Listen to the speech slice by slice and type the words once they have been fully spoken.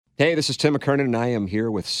Hey, this is Tim McKernan, and I am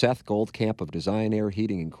here with Seth Goldcamp of Design Air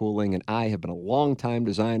Heating and Cooling, and I have been a longtime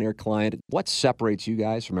Design Air client. What separates you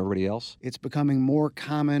guys from everybody else? It's becoming more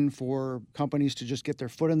common for companies to just get their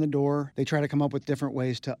foot in the door. They try to come up with different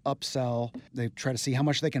ways to upsell. They try to see how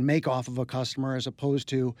much they can make off of a customer as opposed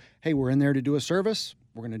to, hey, we're in there to do a service.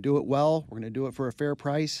 We're going to do it well. We're going to do it for a fair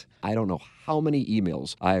price. I don't know how many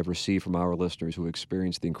emails I have received from our listeners who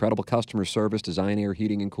experience the incredible customer service Design Air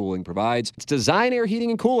Heating and Cooling provides. It's Design Air Heating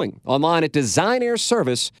and Cooling, online at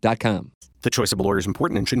designairservice.com. The choice of a lawyer is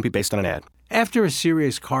important and shouldn't be based on an ad. After a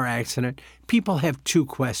serious car accident, people have two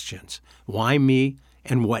questions. Why me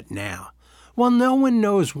and what now? Well, no one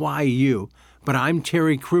knows why you, but I'm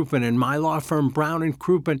Terry Crouppen, and my law firm Brown &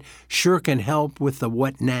 Crouppen sure can help with the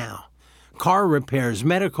what now. Car repairs,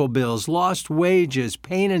 medical bills, lost wages,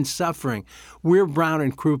 pain and suffering. We're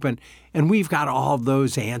Brown & Crouppen, and we've got all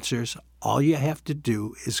those answers. All you have to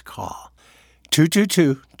do is call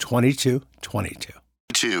 222-2222.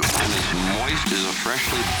 And as moist as a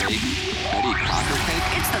freshly baked Betty Crocker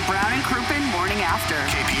cake. It's the Brown & Crouppen Morning After.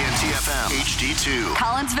 KPNT-FM, HD2.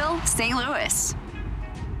 Collinsville, St. Louis.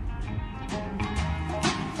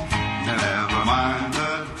 Never mind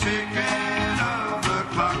the ticking of the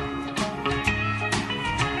clock.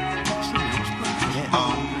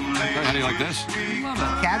 How do you like this?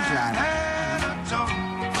 Cab driver.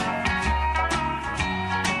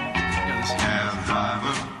 Cab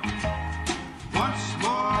driver, once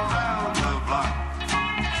more round the block.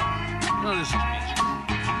 No, this is me.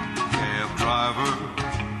 Cab driver,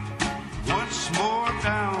 once more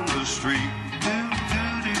down the street.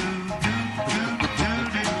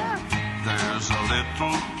 There's a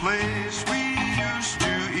little place we used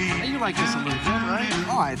to eat. You like this a little bit, right?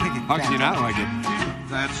 Oh, I think it's How can you not like it?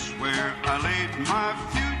 That's where I laid my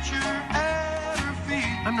future at her feet.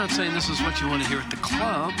 I'm not saying this is what you want to hear at the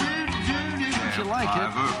club. If you like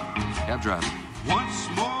it. Cab driver. Once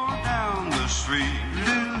more down the street.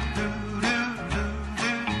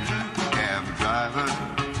 Cab driver,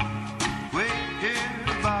 wait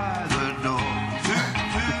here by the door.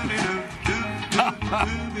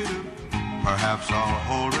 Perhaps I'll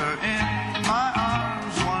hold her in my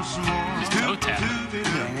arms once more. No tap.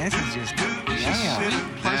 Man, this is just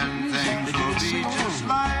Then things will be just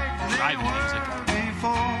like they Driving music. were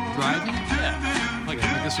before. Driving? Yeah. Like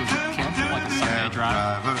this was canceled like a Sunday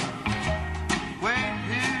drive. Driver, wait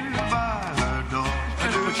here by the door.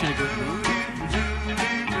 Trying to put you in a good mood.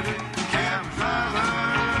 Cab driver,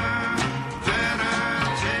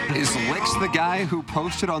 better take Is Licks the guy who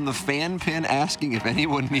posted on the fan pin asking if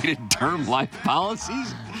anyone needed term life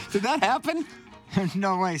policies? Did that happen? there's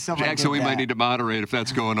no way someone Jackson, did we that. might need to moderate if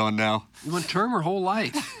that's going on now. You want term or whole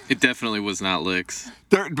life? It definitely was not Licks.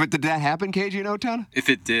 But did that happen, KG in O-Town? If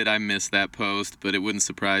it did, I missed that post, but it wouldn't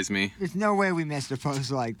surprise me. There's no way we missed a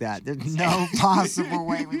post like that. There's no possible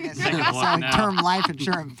way we missed Take a look selling now. term life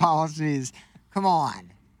insurance policies. Come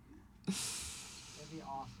on. That'd be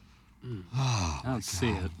awesome. I don't see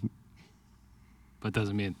it. But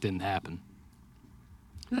doesn't mean it didn't happen.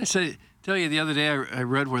 Tell you the other day I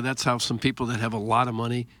read where that's how some people that have a lot of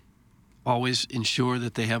money always ensure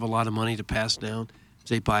that they have a lot of money to pass down.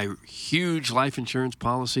 They buy huge life insurance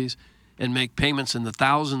policies and make payments in the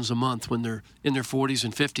thousands a month when they're in their 40s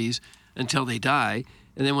and 50s until they die.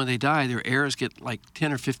 And then when they die, their heirs get like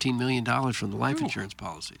 $10 or $15 million from the life insurance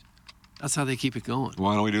policies. That's how they keep it going.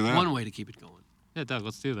 Why don't we do that? One way to keep it going. Yeah, Doug,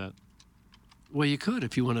 let's do that. Well, you could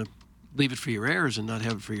if you want to leave it for your heirs and not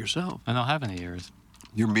have it for yourself. I don't have any heirs.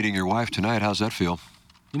 You're meeting your wife tonight. How's that feel?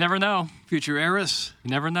 You never know. Future heiress. You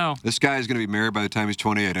never know. This guy is going to be married by the time he's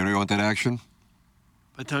 28. Anybody want that action?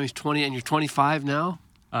 By the time he's 20 and you're 25 now?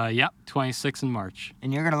 Yep, 26 in March.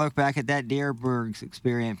 And you're going to look back at that Deerberg's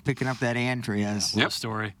experience picking up that Andreas. Yep.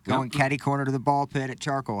 Story. Going catty corner to the ball pit at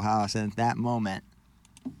Charcoal House, and at that moment,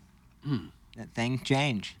 that thing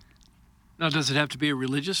changed. Now, does it have to be a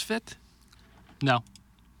religious fit? No.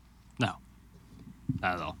 No.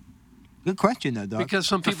 Not at all. Good question, though, Doug. Because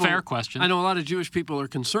some It's a people. fair question. I know a lot of Jewish people are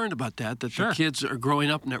concerned about that Sure. the kids are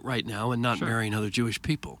growing up right now and not Sure. marrying other Jewish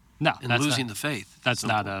people. No, And that's losing not, the faith. That's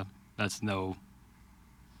not a. That's no.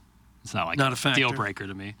 It's not like Not a factor. deal breaker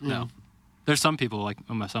to me. No. There's some people like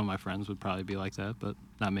some of my friends would probably be like that, but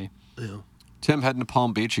not me. Yeah. Tim, heading to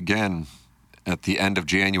Palm Beach again at the end of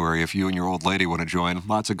January if you and your old lady want to join.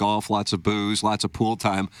 Lots of golf, lots of booze, lots of pool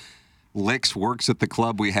time. Licks works at the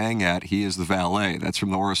club we hang at. He is the valet. That's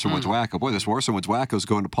from the Orson Woods Wacko. Boy, this Orson Woods Wacko is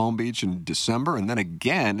going to Palm Beach in December and then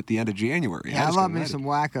again at the end of January. Yeah, I love me some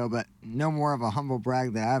Wacko, but no more of a humble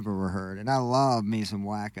brag that I've ever heard. And I love me some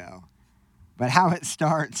Wacko. But how it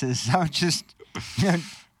starts is so just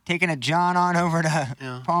taking a John on over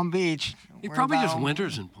to Palm Beach. He We're probably just about-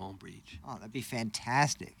 winters in Palm Beach. Oh, that'd be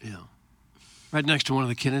fantastic. Yeah. Right next to one of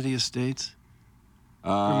the Kennedy estates.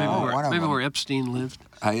 Or one of maybe them. where Epstein lived.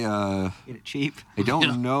 Get it cheap. I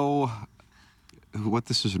don't know what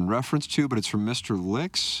this is in reference to, but it's from Mr.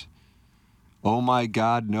 Licks. Oh my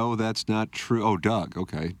God, no, that's not true. Oh, Doug.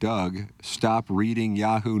 Okay, Doug, stop reading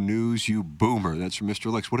Yahoo News, you boomer. That's from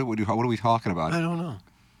Mr. Licks. What are we talking about? I don't know.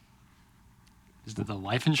 Is it the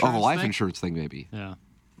life insurance? Oh, the life thing? insurance thing, maybe. Yeah,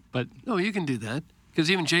 but No, you can do that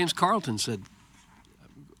because even James Carlton said.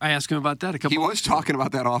 I asked him about that a couple. He was weeks ago. talking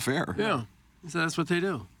about that off air. Yeah, so that's what they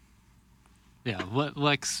do. yeah,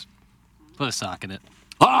 Lex put a sock in it.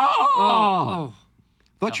 Oh!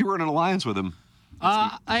 Thought you were in an alliance with him.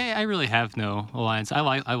 I really have no alliance. I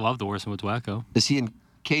love the Orson Woods Wacko. Is he in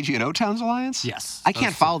KG and O-Town's alliance? Yes. I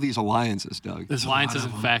can't follow these alliances, Doug. There's Alliances a lot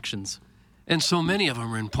and of them. factions. And so many of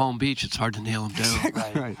them are in Palm Beach. It's hard to nail them down.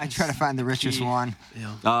 Right. I try to find the richest one.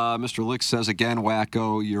 Yeah. Mr. Lick says again,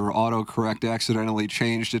 Wacko, your autocorrect accidentally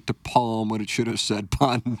changed it to palm when it should have said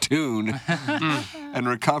pontoon. And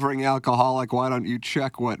recovering alcoholic, why don't you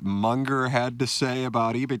check what Munger had to say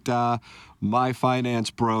about EBITDA? My finance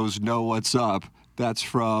bros know what's up. That's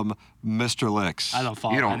from Mr. Licks. I don't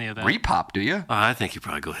follow You don't any of that. repop, do you? I think you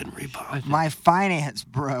probably go ahead and repop. My finance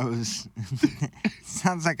bros.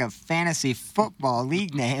 Sounds like a fantasy football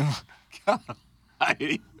league name.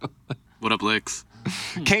 What up, Licks?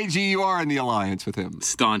 KG, you are in the alliance with him.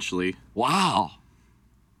 Staunchly. Wow.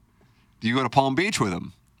 Do you go to Palm Beach with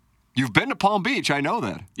him? You've been to Palm Beach, I know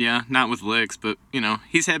that. Yeah, not with Licks, but,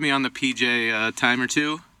 he's had me on the PJ time or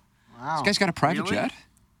two. Wow. This guy's got a private Really? jet?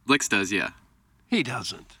 Licks does, yeah. He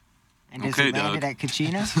doesn't. And is Okay, it landed Doug. at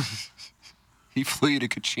Kachina? He flew you to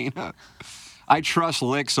Kachina. I trust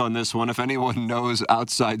Licks on this one. If anyone knows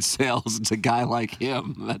outside sales, it's a guy like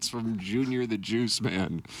him. That's from Junior the Juice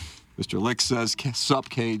Man. Mr. Licks says, sup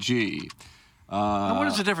KG. Now, what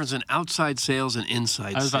is the difference in outside sales and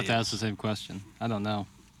inside I was about to sales? ask the same question. I don't know.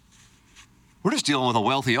 We're just dealing with a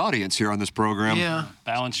wealthy audience here on this program. Yeah.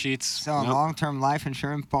 Balance sheets. Selling long-term life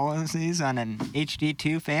insurance policies on an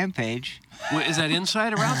HD2 fan page. Well, is that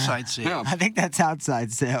inside or outside sales? Yeah. I think that's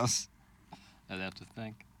outside sales. I'd have to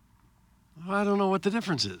think. I don't know what the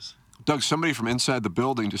difference is. Doug, somebody from inside the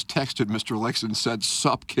building just texted Mr. Licks and said,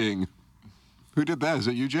 sup, King. Who did that? Is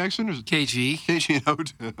it you, Jackson? Or is it KG. KG and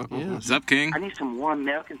O2? Yeah. Sup, King? I need some warm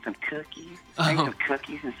milk and some cookies. I need some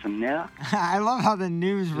cookies and some milk. I love how the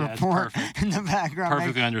news Yeah, it's report perfect. in the background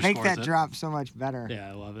Perfectly make underscores that it. drop so much better. Yeah,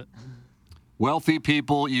 I love it. Wealthy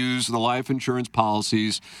people use the life insurance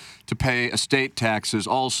policies to pay estate taxes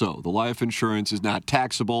also. The life insurance is not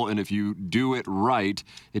taxable, and if you do it right,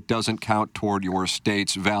 it doesn't count toward your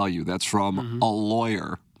estate's value. That's from a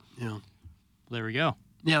lawyer. Yeah. There we go.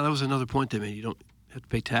 Yeah, that was another point they made. You don't have to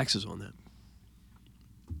pay taxes on that.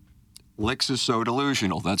 Licks is so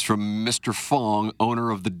delusional. That's from Mr. Fong,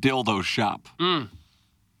 owner of the dildo shop.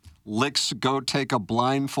 Licks, go take a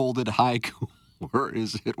blindfolded hike. Where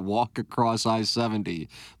is it? Walk across I-70.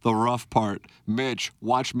 The rough part. Mitch,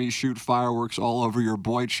 watch me shoot fireworks all over your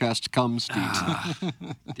boy chest cum steed.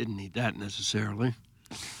 Didn't need that necessarily.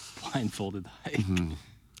 Blindfolded hike.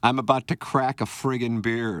 I'm about to crack a friggin'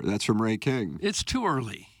 beer. That's from Ray King. It's too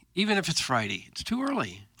early. Even if it's Friday, it's too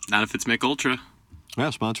early. Not if it's Mick Ultra. Yeah,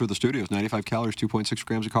 sponsor of the studios. 95 calories, 2.6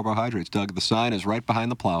 grams of carbohydrates. Doug, the sign is right behind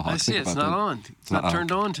the plow. I see it. It's not on. It's not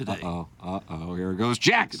turned on today. Uh-oh. Here goes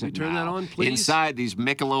Jackson. Could we turn that now. on, please? Inside these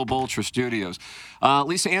Michelob Ultra studios.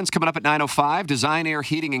 Lisa Ann's coming up at 9:05. Design Air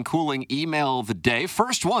Heating and Cooling email of the day.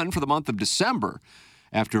 First one for the month of December.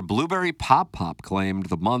 After Blueberry Pop Pop claimed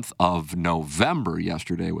the month of November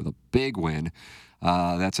yesterday with a big win.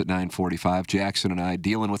 That's at 9:45. Jackson and I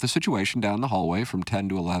dealing with a situation down the hallway from 10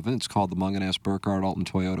 to 11. It's called the Munganess Burkhardt Alton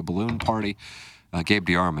Toyota Balloon Party. Gabe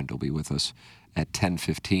DeArmond will be with us at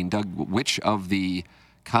 10:15. Doug, which of the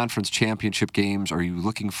conference championship games are you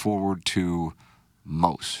looking forward to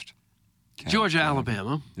most? Georgia,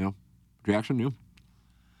 Alabama. Yeah. Jackson, you?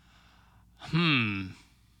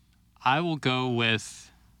 I will go with,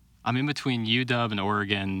 I'm in between UW and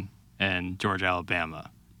Oregon and Georgia, Alabama.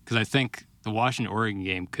 Because I think the Washington-Oregon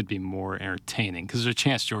game could be more entertaining because there's a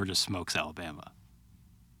chance Georgia smokes Alabama.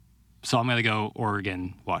 So I'm going to go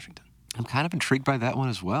Oregon, Washington. I'm kind of intrigued by that one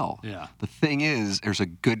as well. Yeah. The thing is, there's a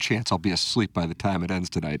good chance I'll be asleep by the time it ends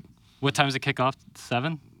tonight. What time does it kick off?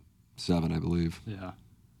 7? 7, I believe. Yeah.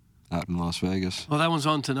 Out in Las Vegas. Well, that one's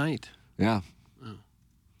on tonight. Yeah.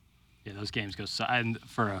 Yeah, those games go so. And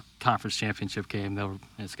for a conference championship game,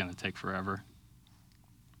 it's going to take forever.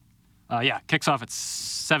 Kicks off at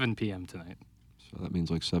 7 p.m. tonight. So that means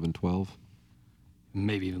like 7:12.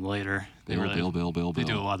 Maybe even later. They Bill.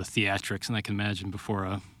 do a lot of theatrics, and I can imagine before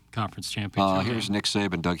a conference championship. Here's Nick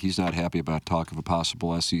Saban, Doug. He's not happy about talk of a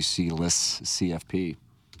possible SEC-less CFP.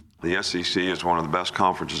 The SEC is one of the best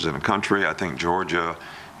conferences in the country. I think Georgia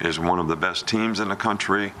is one of the best teams in the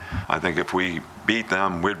country. I think if we beat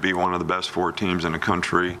them, we'd be one of the best 4 teams in the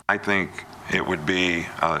country. I think it would be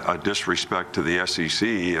a disrespect to the SEC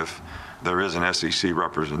if there is an SEC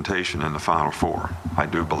representation in the Final Four. I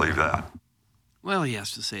do believe that. Well, he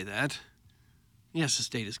has to say that. He has to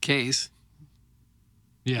state his case.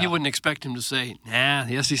 Yeah. You wouldn't expect him to say, nah,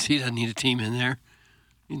 the SEC doesn't need a team in there.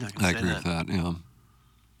 He's not going to say that. I agree with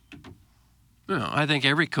that, yeah. No, I think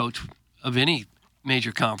every coach of any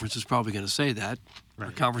major conference is probably going to say that. Right.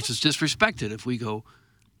 Our conference is disrespected if we go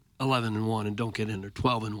 11-1 and don't get in, or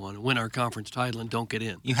 12-1 and win our conference title and don't get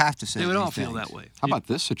in. You have to say They would these all feel things. that way. How about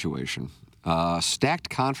this situation? Stacked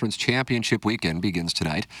conference championship weekend begins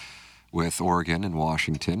tonight with Oregon and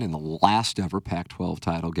Washington in the last ever Pac-12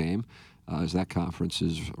 title game as that conference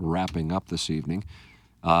is wrapping up this evening.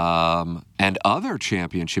 And other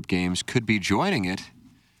championship games could be joining it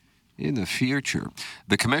in the future.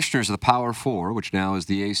 The commissioners of the Power Four, which now is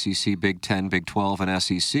the ACC, Big Ten, Big 12, and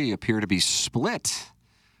SEC, appear to be split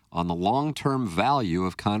on the long-term value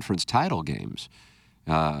of conference title games.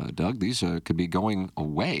 Doug, these could be going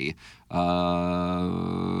away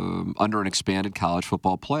under an expanded college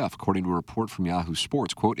football playoff, according to a report from Yahoo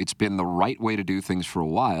Sports. Quote, it's been the right way to do things for a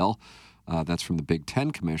while. That's from the Big Ten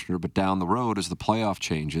commissioner. But down the road, as the playoff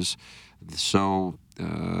changes, so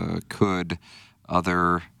could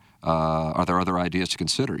other... are there other ideas to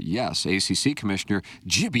consider? Yes. ACC Commissioner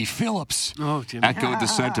Jimmy Phillips echoed the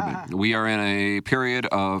sentiment. We are in a period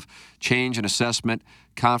of change and assessment.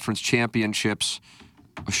 Conference championships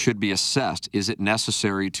should be assessed. Is it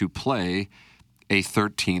necessary to play a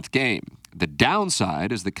 13th game? The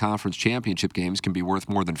downside is the conference championship games can be worth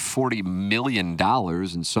more than $40 million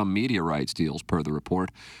in some media rights deals, per the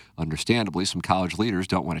report. Understandably, some college leaders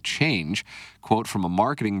don't want to change. Quote, from a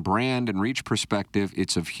marketing, brand, and reach perspective,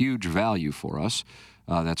 it's of huge value for us.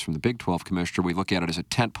 That's from the Big 12 commissioner. We look at it as a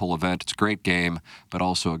tentpole event. It's a great game, but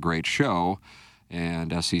also a great show.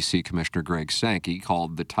 And SEC Commissioner Greg Sankey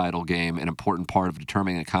called the title game an important part of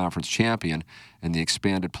determining a conference champion, and the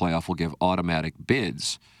expanded playoff will give automatic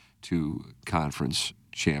bids to conference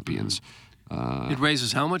champions. It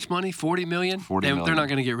raises how much money? $40 million? $40 million. They're not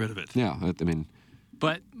going to get rid of it. Yeah, I mean...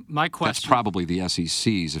 But my question... That's probably the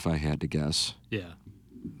SEC's, if I had to guess. Yeah.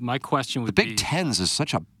 My question would be... The Big Ten's is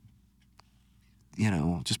such a...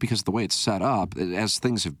 just because of the way it's set up, as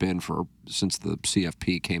things have been since the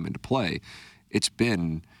CFP came into play, it's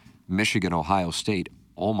been Michigan, Ohio State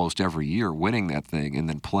almost every year winning that thing and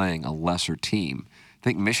then playing a lesser team. I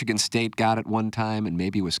think Michigan State got it one time, and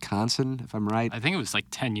maybe Wisconsin, if I'm right. I think it was like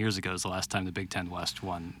 10 years ago is the last time the Big Ten West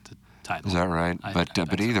won the title. Is that right?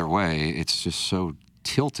 But either way, it's just so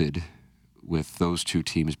tilted with those two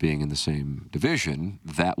teams being in the same division.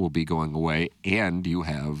 That will be going away, and you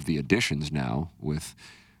have the additions now with,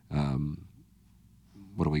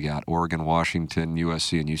 what do we got? Oregon, Washington,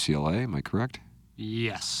 USC, and UCLA. Am I correct?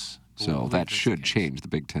 Yes. So that should change the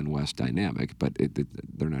Big Ten West dynamic, but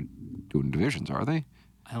they're not doing divisions, are they?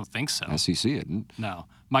 I don't think so. SEC isn't. No.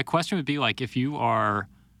 My question would be, like, if you are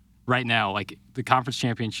right now, like the conference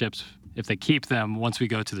championships, if they keep them once we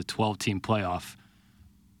go to the 12-team playoff,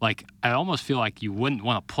 like I almost feel like you wouldn't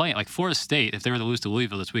want to play. Like Florida State, if they were to lose to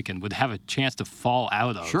Louisville this weekend, would have a chance to fall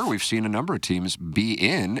out of. Sure, we've seen a number of teams be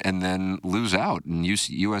in and then lose out, and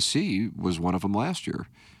USC was one of them last year.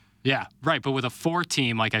 Yeah, right. But with a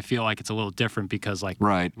 4-team, like I feel like it's a little different because, like,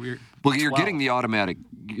 right. Well, you're getting the automatic,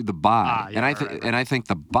 the bye, and I think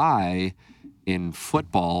the bye in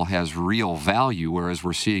football has real value, whereas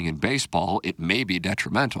we're seeing in baseball it may be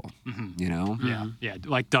detrimental. Mm-hmm. Yeah.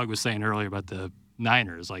 Like Doug was saying earlier about the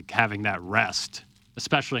Niners, like having that rest,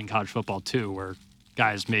 especially in college football too, where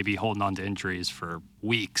guys may be holding on to injuries for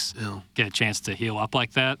weeks, get a chance to heal up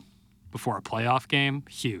like that before a playoff game.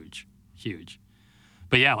 Huge.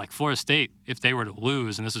 But yeah, like Florida State, if they were to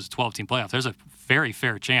lose, and this is a 12-team playoff, there's a very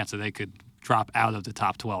fair chance that they could drop out of the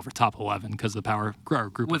top 12 or top 11 because of the power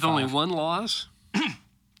group with of only five. one loss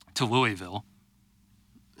to Louisville.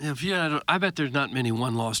 I bet there's not many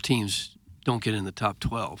one-loss teams don't get in the top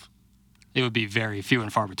 12. It would be very few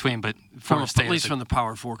and far between, but at least from the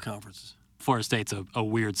Power 4 conferences. Florida State's a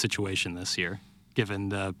weird situation this year, given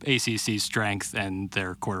the ACC's strength and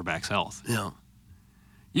their quarterback's health. Yeah.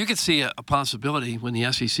 You could see a possibility when the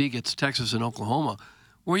SEC gets Texas and Oklahoma,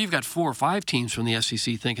 where you've got 4 or 5 teams from the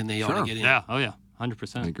SEC thinking they ought to get in. Yeah,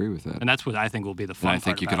 100%. I agree with that. And that's what I think will be the fun part. And I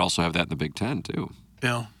think you could it. also have that in the Big Ten, too.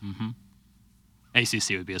 Yeah. Mm-hmm.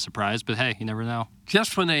 ACC would be a surprise, but hey, you never know.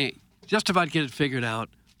 Just when they just about get it figured out,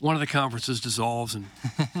 one of the conferences dissolves and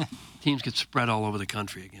teams get spread all over the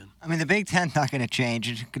country again. I mean, the Big Ten's not going to change.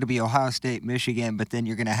 It's going to be Ohio State, Michigan, but then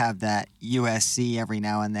you're going to have that USC every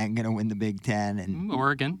now and then going to win the Big Ten. And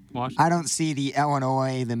Oregon, Washington. I don't see the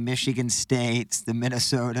Illinois, the Michigan States, the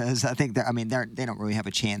Minnesotas. I think they don't really have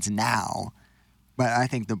a chance now. But I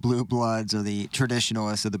think the Blue Bloods or the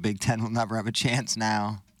traditionalists of the Big Ten will never have a chance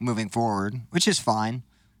now moving forward, which is fine.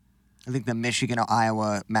 I think the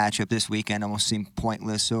Michigan-Iowa matchup this weekend almost seemed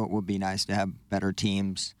pointless, so it would be nice to have better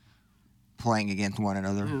teams playing against one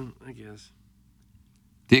another. Yeah, I guess.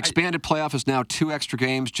 The expanded playoff is now 2 extra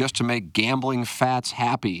games just to make gambling fats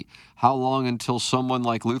happy. How long until someone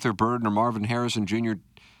like Luther Burden or Marvin Harrison Jr.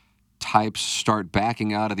 types start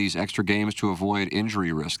backing out of these extra games to avoid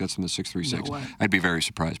injury risk? That's from the 636. No way. I'd be very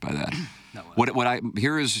surprised by that. No way.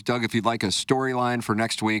 Here is, Doug, if you'd like a storyline for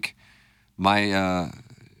next week, my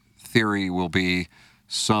theory will be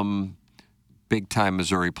some big-time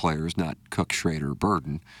Missouri players, not Cook, Schrader,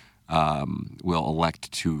 Burden, will elect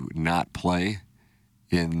to not play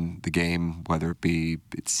in the game, whether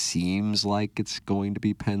it seems like it's going to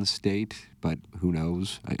be Penn State, but who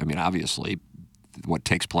knows? I mean, obviously, what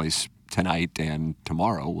takes place tonight and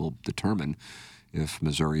tomorrow will determine if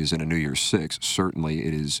Missouri is in a New Year's Six. Certainly,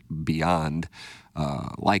 it is beyond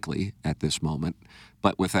likely at this moment.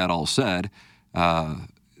 But with that all said,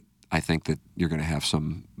 I think that you're going to have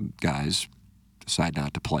some guys decide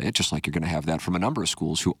not to play it, just like you're going to have that from a number of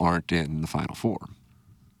schools who aren't in the Final Four.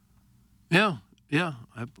 Yeah,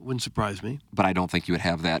 it wouldn't surprise me. But I don't think you would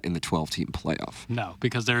have that in the 12-team playoff. No,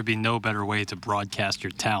 because there would be no better way to broadcast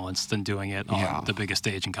your talents than doing it on the biggest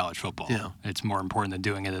stage in college football. Yeah. It's more important than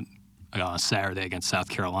doing it on a Saturday against South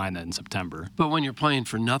Carolina in September. But when you're playing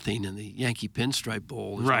for nothing in the Yankee Pinstripe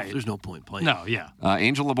Bowl, there's no point playing. No, yeah.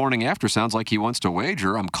 Angel the morning after sounds like he wants to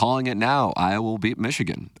wager. I'm calling it now. Iowa will beat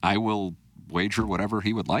Michigan. I will wager whatever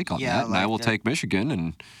he would like on that, and I will take Michigan,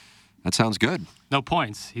 and that sounds good. No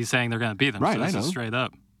points. He's saying they're going to beat them. Right, so I know. Straight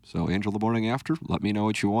up. So Angel the morning after, let me know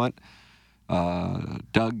what you want.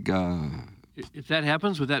 Doug? If that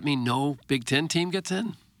happens, would that mean no Big Ten team gets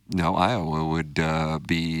in? No, Iowa would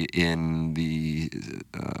be in the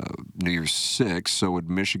New Year's Six. So would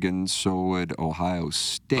Michigan. So would Ohio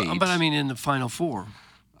State. But I mean, in the Final Four.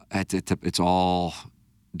 It's all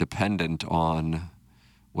dependent on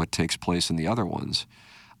what takes place in the other ones.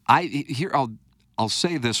 I'll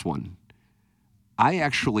say this one. I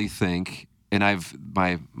actually think, and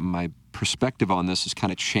my perspective on this has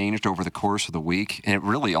kind of changed over the course of the week, and it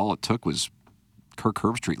really all it took was Kirk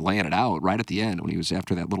Herbstreit laying it out right at the end when he was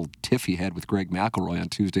after that little tiff he had with Greg McElroy on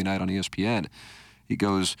Tuesday night on ESPN. He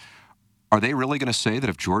goes, are they really going to say that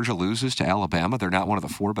if Georgia loses to Alabama, they're not one of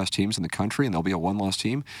the 4 best teams in the country and they'll be a one-loss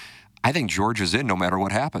team? I think Georgia's in no matter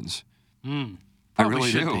what happens. I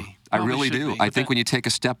really do. I really do. I think when you take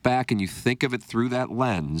a step back and you think of it through that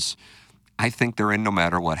lens, I think they're in no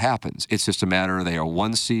matter what happens. It's just a matter of they are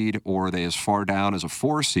 1 seed or are they as far down as a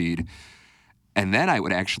 4 seed. And then I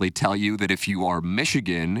would actually tell you that if you are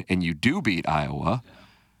Michigan and you do beat Iowa,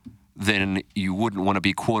 then you wouldn't want to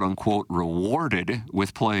be quote-unquote rewarded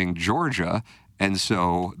with playing Georgia. And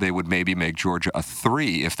so they would maybe make Georgia a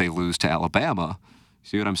 3 if they lose to Alabama.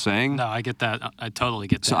 See what I'm saying? No, I get that. I totally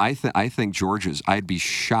get that. So I think I'd be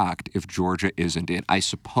shocked if Georgia isn't in. I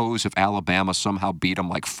suppose if Alabama somehow beat them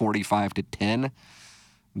like 45-10,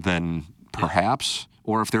 then perhaps.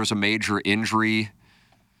 Or if there's a major injury,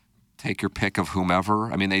 take your pick of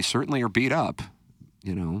whomever. I mean, they certainly are beat up,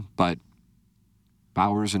 but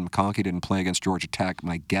Bowers and McConkey didn't play against Georgia Tech.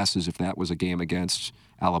 My guess is if that was a game against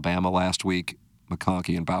Alabama last week,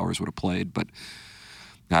 McConkey and Bowers would have played, but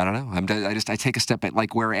I don't know. I take a step back.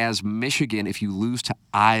 Like, whereas Michigan, if you lose to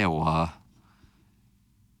Iowa,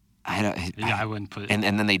 I wouldn't put it. And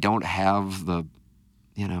then they don't have the,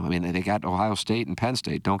 they got Ohio State and Penn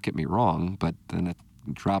State. Don't get me wrong, but then it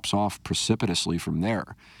drops off precipitously from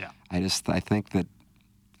there. Yeah. I think that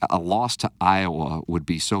a loss to Iowa would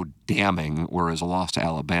be so damning, whereas a loss to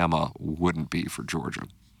Alabama wouldn't be for Georgia.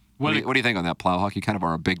 What do you think on that, Plowhawk? You kind of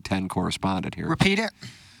are a Big Ten correspondent here. Repeat it.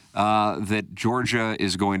 That Georgia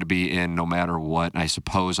is going to be in no matter what. I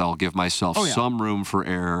suppose I'll give myself some room for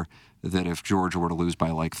error that if Georgia were to lose by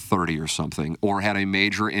like 30 or something, or had a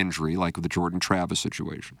major injury like with the Jordan Travis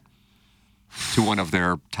situation to one of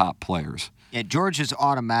their top players. Yeah, Georgia's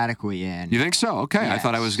automatically in. You think so? Okay. Yes. I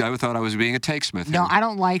thought I was being a takesmith here. No, I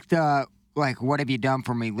don't like the what have you done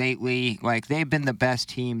for me lately? Like, they've been the best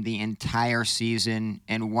team the entire season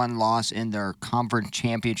and 1 loss in their conference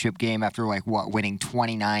championship game after winning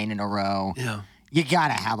 29 in a row. Yeah. You got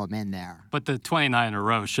to have them in there. But the 29 in a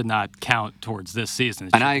row should not count towards this season.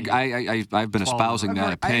 And I've been espousing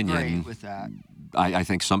that opinion. I agree with that. I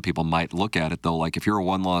think some people might look at it, though, like if you're a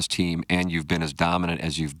one-loss team and you've been as dominant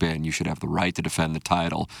as you've been, you should have the right to defend the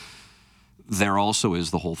title. There also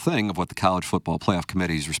is the whole thing of what the College Football Playoff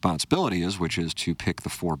Committee's responsibility is, which is to pick the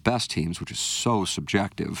 4 best teams, which is so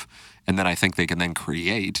subjective. And then I think they can then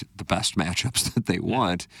create the best matchups that they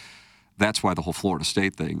want. That's why the whole Florida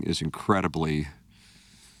State thing is incredibly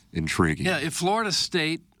intriguing. Yeah, if Florida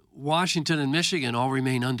State, Washington, and Michigan all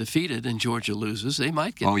remain undefeated and Georgia loses, they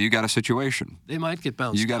might get. Oh, you got a situation. They might get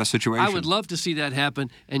bounced. You got a situation. I would love to see that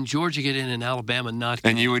happen, and Georgia get in and Alabama not.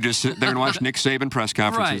 And you would just sit there and watch Nick Saban press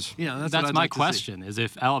conferences. Right. Yeah, that's my question. Is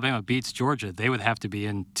if Alabama beats Georgia, they would have to be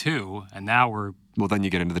in 2, and now we're. Well, then you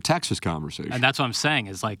get into the Texas conversation. And that's what I'm saying.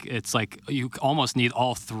 Is like it's like you almost need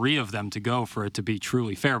all 3 of them to go for it to be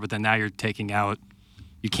truly fair. But then now you're taking out.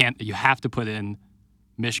 You can't. You have to put in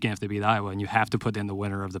Michigan if they beat Iowa, and you have to put in the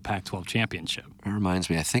winner of the Pac-12 championship. It reminds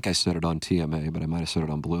me, I think I said it on TMA, but I might have said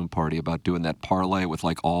it on Balloon Party about doing that parlay with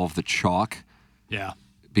like all of the chalk. Yeah.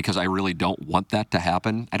 Because I really don't want that to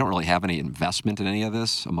happen. I don't really have any investment in any of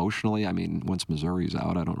this emotionally. I mean, once Missouri's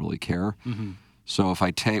out, I don't really care. Mm-hmm. So if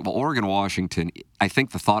I take, Oregon, Washington, I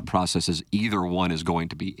think the thought process is either one is going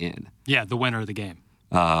to be in. Yeah, the winner of the game.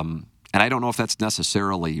 And I don't know if that's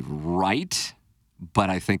necessarily right,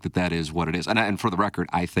 but I think that is what it is. And for the record,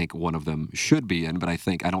 I think one of them should be in, but I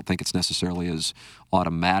don't think it's necessarily as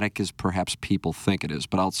automatic as perhaps people think it is.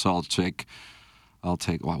 But I'll take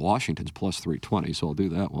Washington's plus 320, so I'll do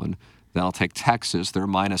that one. Then I'll take Texas. They're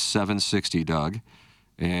minus 760, Doug.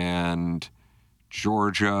 And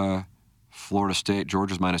Georgia, Florida State.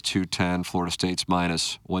 Georgia's minus 210. Florida State's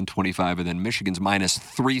minus 125. And then Michigan's minus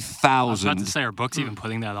 3,000. I was about to say, are books even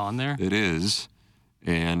putting that on there? It is.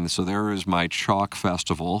 And so there is my chalk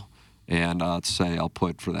festival. And let's say I'll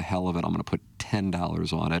put, for the hell of it, I'm going to put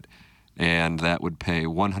 $10 on it. And that would pay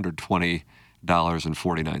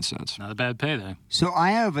 $120.49. Not a bad payday. So I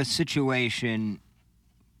have a situation,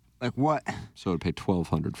 like what? So it would pay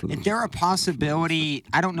 $1,200 for this. Is there a possibility,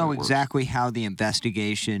 I don't know exactly how the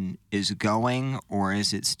investigation is going, or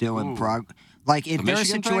is it still in progress? Like, if there's a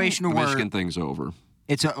situation where... The Michigan thing's over.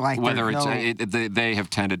 It's like whether they have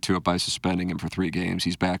tended to it by suspending him for 3 games.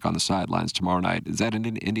 He's back on the sidelines tomorrow night. Is that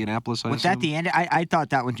in Indianapolis? Was that the end? I thought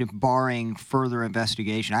that was just barring further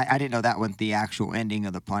investigation. I didn't know that was the actual ending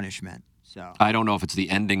of the punishment. So I don't know if it's the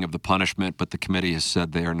ending of the punishment, but the committee has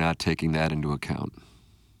said they are not taking that into account.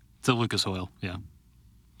 It's a Lucas Oil, yeah. All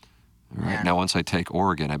right. Yeah. Now, once I take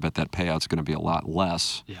Oregon, I bet that payout's going to be a lot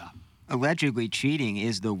less. Yeah. Allegedly, cheating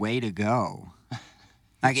is the way to go.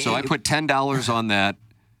 So I put $10 on that,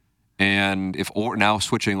 and now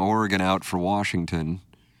switching Oregon out for Washington,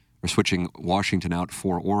 or switching Washington out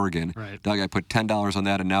for Oregon. Right. Doug, I put $10 on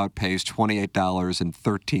that, and now it pays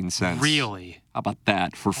 $28.13. Really? How about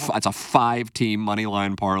that? It's a 5-team money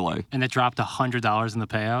line parlay. And it dropped $100 in the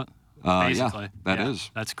payout? Basically. Yeah, that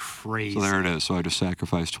is. That's crazy. So there it is. So I just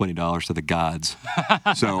sacrificed $20 to the gods.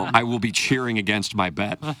 So I will be cheering against my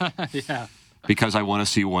bet. Yeah. Because I want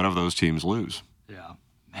to see one of those teams lose. Yeah.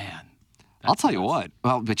 Man. I'll tell you what.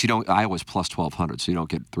 Well, but you don't. Iowa's plus 1,200, so you don't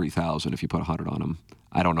get 3,000 if you put 100 on them.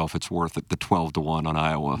 I don't know if it's worth it. The 12-1 on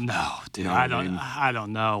Iowa. No, dude. You know I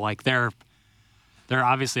don't know. Like they're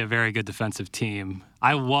obviously a very good defensive team.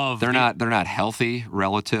 I love. They're not healthy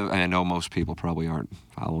relative. And I know most people probably aren't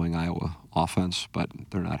following Iowa offense, but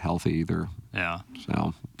they're not healthy either. Yeah.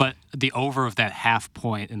 So. But the over of that half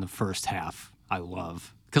point in the first half, I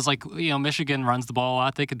love. Because, Michigan runs the ball a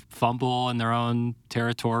lot. They could fumble in their own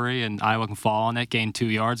territory, and Iowa can fall on it, gain 2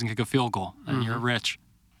 yards, and kick a field goal. And you're rich.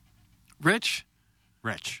 Rich?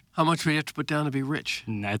 Rich. How much would you have to put down to be rich?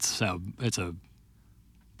 And it's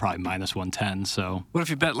probably minus 110, so. What if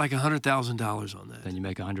you bet like $100,000 on that? Then you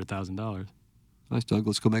make $100,000. Nice, Doug.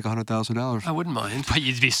 Let's go make $100,000. I wouldn't mind. But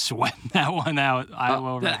you'd be sweating that one out,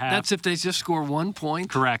 Iowa over half. That's if they just score 1 point?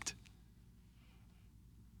 Correct.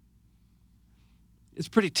 It's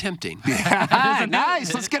pretty tempting.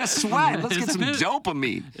 Nice. Let's get a sweat. Let's get some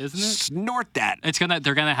dopamine. Isn't it? Snort that.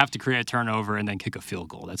 They're gonna have to create a turnover and then kick a field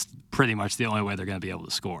goal. That's pretty much the only way they're gonna be able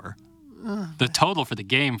to score. The total for the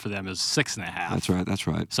game for them is 6.5. That's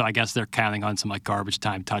right. So I guess they're counting on some garbage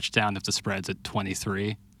time touchdown if the spread's at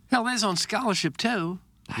 23. Hell, they's on scholarship too.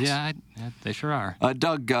 Nice. Yeah, they sure are.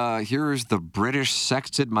 Doug, here's the British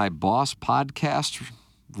Sexted My Boss podcast,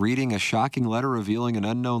 reading a shocking letter revealing an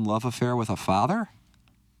unknown love affair with a father.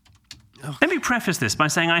 Let me preface this by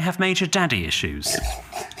saying I have major daddy issues.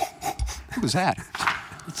 Who was that?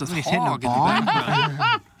 It's a hog in the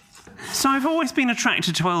background. So I've always been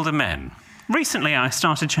attracted to older men. Recently, I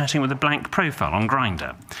started chatting with a blank profile on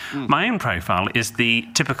Grindr. My own profile is the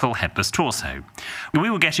typical headless torso.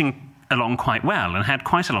 We were getting along quite well and had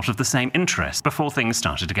quite a lot of the same interests before things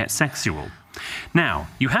started to get sexual. Now,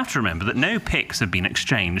 you have to remember that no pics have been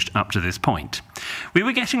exchanged up to this point. We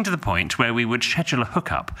were getting to the point where we would schedule a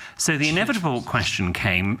hookup, so the inevitable question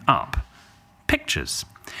came up. Pictures.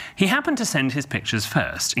 He happened to send his pictures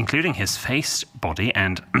first, including his face, body,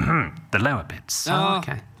 and the lower bits. Oh,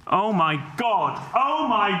 okay. Oh my God! Oh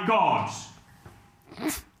my God!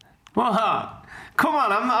 What? Come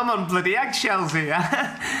on, I'm on bloody eggshells here.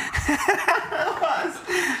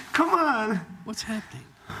 Come on. What's happening?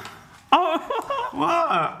 Oh,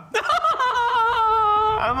 what?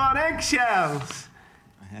 I'm on eggshells.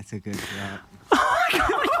 That's a good shot. What is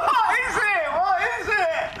it? What is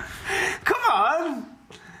it? Come on.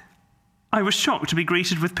 I was shocked to be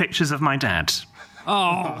greeted with pictures of my dad.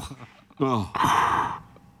 Oh. Oh.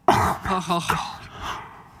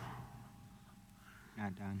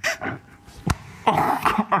 Not done. Oh,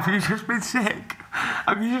 God, have you just been sick?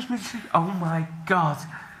 Have you just been sick? Oh, my God.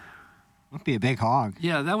 Would be a big hog.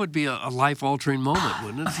 Yeah, that would be a life-altering moment,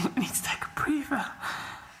 wouldn't it? I think we need to take a breather.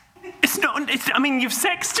 It's not. I mean, you've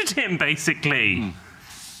sexted him, basically.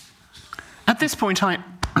 At this point, I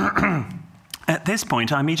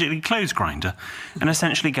immediately closed Grindr and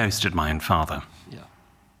essentially ghosted my own father. Yeah.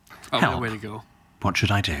 Oh, Help. way to go. What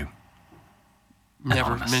should I do?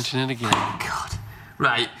 Never Anonymous. mention it again. Oh, God.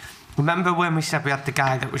 Right. Remember when we said we had the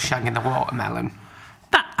guy that was shagging the watermelon?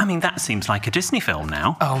 That seems like a Disney film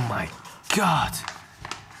now. Oh, my God.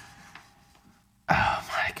 Oh,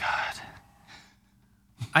 my God.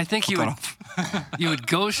 I think you would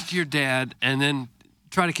ghost your dad and then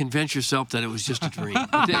try to convince yourself that it was just a dream.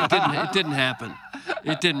 It didn't happen.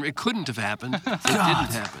 It couldn't have happened. It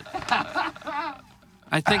didn't happen.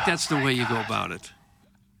 I think that's the way you go about it.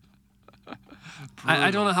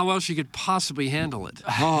 I don't know how else you could possibly handle it.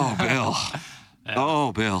 Oh, Bill.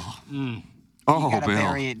 Oh, Bill. Oh, You gotta Bill.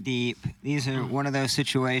 bury it deep. These are one of those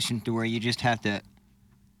situations to where you just have to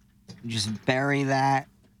just bury that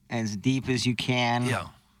as deep as you can. Yeah.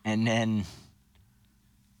 And then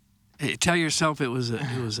Hey, tell yourself it was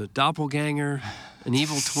a doppelganger, an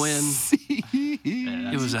evil twin.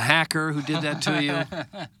 It was a hacker who did that to you.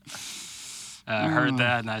 I heard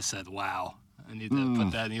that and I said, wow. I need to put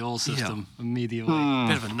that in the old system immediately.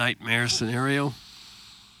 Bit of a nightmare scenario.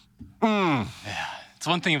 Yeah. It's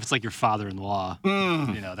one thing if it's like your father-in-law. You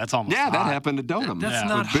know, that's almost hot. that happened to Donham. That's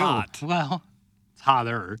not with Bill. hot. Well, it's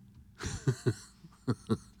hotter.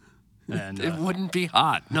 And, It wouldn't be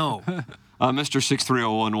hot, no. Mr.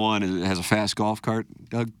 63011 has a fast golf cart,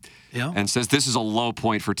 Doug. Yeah. And says, this is a low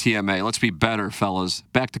point for TMA. Let's be better, fellas.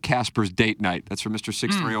 Back to Casper's date night. That's from Mr.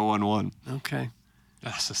 63011. Okay.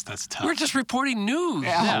 That's tough. We're just reporting news.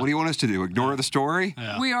 Yeah. What do you want us to do? Ignore the story?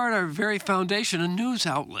 Yeah. We are at our very foundation a news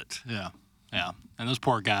outlet. Yeah. Yeah. And those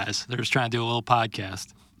poor guys, they're just trying to do a little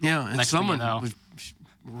podcast. Yeah, and Next thing someone you know. was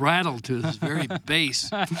rattled to his very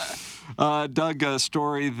base. Doug, a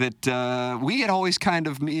story that we had always kind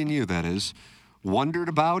of, me and you, that is, wondered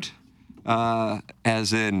about,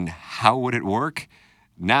 as in, how would it work?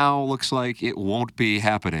 Now looks like it won't be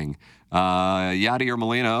happening. Yadier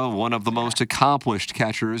Molina, one of the most accomplished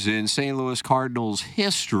catchers in St. Louis Cardinals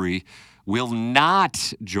history, will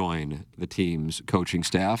not join the team's coaching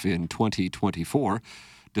staff in 2024,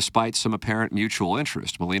 despite some apparent mutual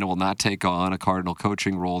interest. Molina will not take on a Cardinal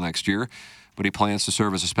coaching role next year, but he plans to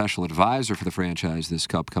serve as a special advisor for the franchise this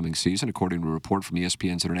upcoming season, according to a report from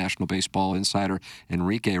ESPN's international baseball insider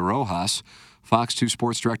Enrique Rojas. Fox 2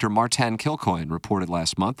 sports director Martin Kilcoyne reported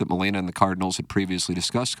last month that Molina and the Cardinals had previously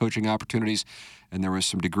discussed coaching opportunities, and there was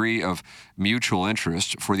some degree of mutual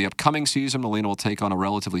interest. For the upcoming season, Molina will take on a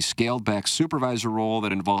relatively scaled-back supervisor role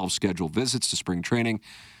that involves scheduled visits to spring training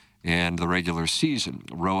and the regular season.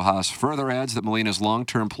 Rojas further adds that Molina's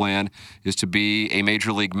long-term plan is to be a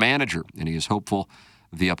major league manager, and he is hopeful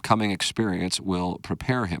the upcoming experience will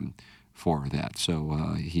prepare him for that.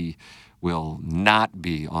 So he will not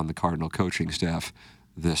be on the Cardinal coaching staff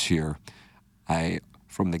this year.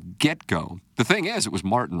 From the get-go, the thing is, it was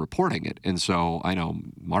Martin reporting it, and so I know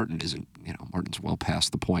Martin isn't, Martin's well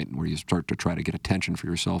past the point where you start to try to get attention for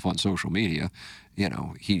yourself on social media.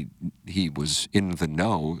 He was in the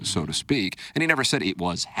know, so to speak, and he never said it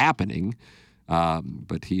was happening,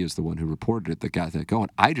 but he is the one who reported it that got that going.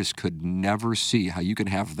 I just could never see how you can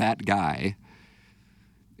have that guy.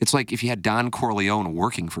 It's like if you had Don Corleone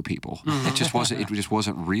working for people. It just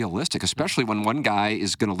wasn't realistic, especially when one guy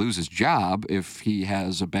is going to lose his job if he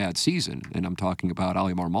has a bad season. And I'm talking about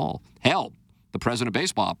Ali Marmol. Hell, the president of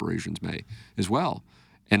baseball operations may as well.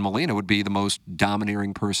 And Molina would be the most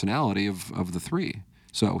domineering personality of the three.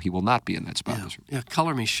 So he will not be in that spot. Yeah,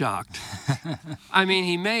 color me shocked. I mean,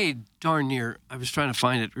 he made darn near, I was trying to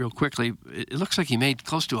find it real quickly. It looks like he made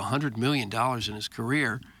close to $100 million in his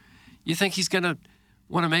career. You think he's going to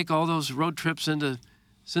want to make all those road trips into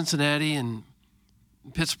Cincinnati and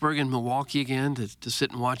Pittsburgh and Milwaukee again to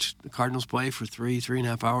sit and watch the Cardinals play for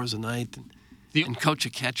 3.5 hours a night and coach a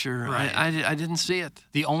catcher? Right. I didn't see it.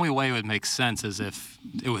 The only way it would make sense is if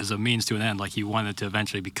it was a means to an end, like he wanted to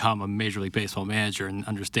eventually become a Major League Baseball manager, and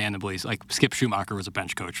understandably, like Skip Schumacher was a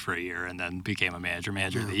bench coach for a year and then became a manager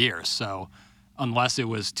of the year. So unless it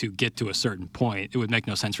was to get to a certain point, it would make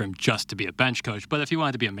no sense for him just to be a bench coach. But if he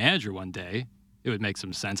wanted to be a manager one day, it would make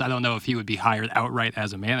some sense. I don't know if he would be hired outright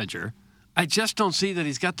as a manager. I just don't see that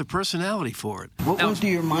he's got the personality for it. What went through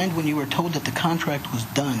your mind when you were told that the contract was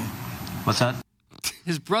done? What's that?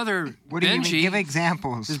 His brother What do you Benji. mean? Give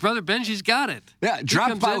examples. His brother Benji's got it. Yeah, He dropped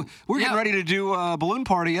comes by. in- We're getting yeah. ready to do a balloon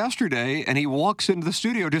party yesterday, and he walks into the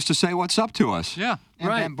studio just to say what's up to us. Yeah. And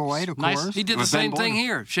Right. Ben Boyd, of course. He did the With Ben same thing Boyd.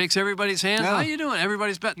 here. Shakes everybody's hand. Yeah. How you doing?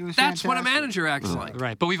 Everybody's bet. was That's what a fantastic. manager acts like.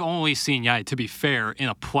 Right, but we've only seen Yadi, to be fair, in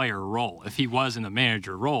a player role. If he was in a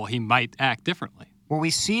manager role, he might act differently. Well,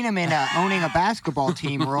 we've seen him in owning a basketball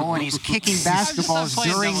team role, and he's kicking basketballs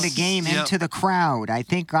playing during those. the game Yep. into the crowd. I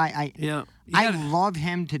think I Yeah. love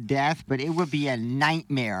him to death, but it would be a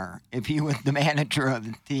nightmare if he was the manager of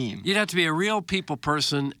the team. You'd have to be a real people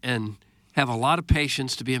person and have a lot of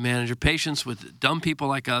patience to be a manager. Patience with dumb people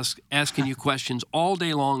like us asking you questions all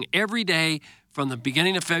day long, every day, from the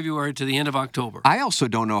beginning of February to the end of October. I also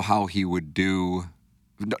don't know how he would do.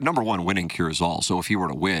 Number one, winning cures all. So if he were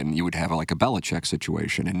to win, you would have like a Belichick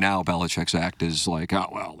situation. And now Belichick's act is like, oh,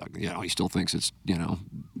 well, he still thinks it's,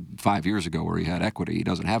 5 years ago where he had equity. He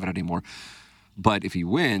doesn't have it anymore. But if he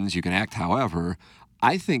wins, you can act however.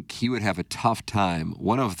 I think he would have a tough time.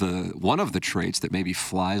 One of the traits that maybe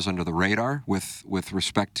flies under the radar with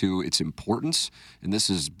respect to its importance, and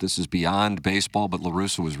this is beyond baseball, but La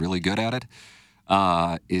Russa was really good at it,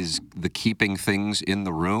 is the keeping things in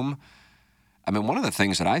the room. I mean, one of the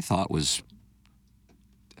things that I thought was,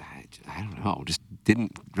 I don't know, just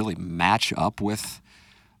didn't really match up with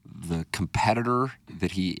the competitor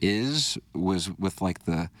that he is, was with like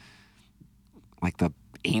the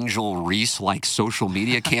Angel Reese like social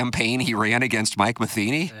media campaign he ran against Mike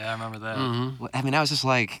Matheny. Yeah, I remember that. I mean, I was just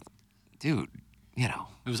like, dude, It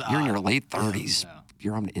was you're in odd. your late 30s.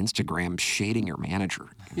 You're on Instagram shading your manager.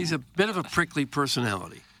 He's a bit of a prickly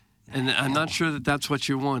personality, and I'm not sure that that's what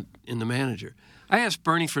you want in the manager. I asked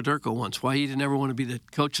Bernie Federko once why he didn't ever want to be the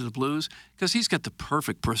coach of the Blues, because he's got the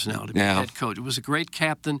perfect personality to be a head coach. It was a great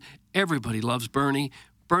captain. Everybody loves Bernie.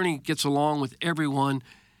 Bernie gets along with everyone.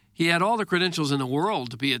 He had all the credentials in the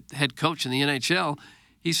world to be a head coach in the NHL.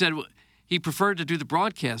 He said he preferred to do the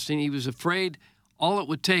broadcasting. He was afraid all it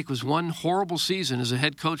would take was one horrible season as a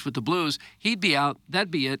head coach with the Blues. He'd be out.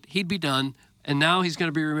 That'd be it. He'd be done. And now he's going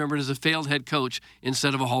to be remembered as a failed head coach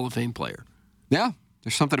instead of a Hall of Fame player. Yeah,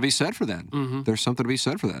 there's something to be said for that. Mm-hmm. There's something to be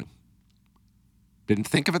said for that. Didn't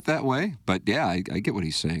think of it that way, but yeah, I get what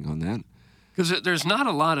he's saying on that. Because there's not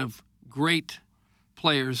a lot of great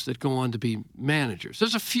players that go on to be managers.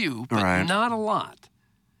 There's a few, but Right. not a lot.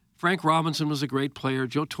 Frank Robinson was a great player.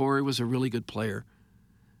 Joe Torre was a really good player.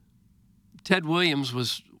 Ted Williams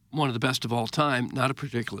was one of the best of all time, not a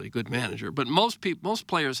particularly good manager. But most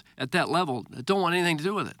players at that level don't want anything to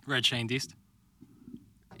do with it. Red Shane Deist.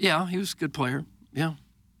 Yeah, he was a good player. Yeah.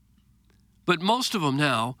 But most of them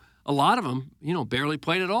now, a lot of them, barely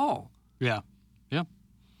played at all. Yeah. Yeah.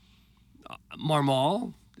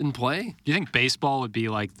 Marmol didn't play. Do you think baseball would be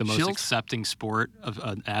like the most Schultz? accepting sport of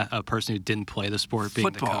a person who didn't play the sport being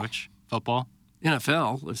Football. the coach? Football?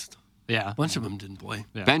 NFL, Yeah. a bunch of them didn't play.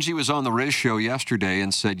 Yeah. Benji was on the Riz show yesterday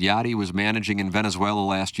and said Yadi was managing in Venezuela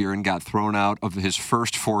last year and got thrown out of his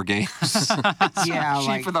first 4 games. Yeah, Cheap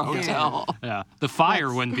like for the hotel. Yeah. The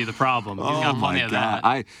fire wouldn't be the problem. He's got plenty of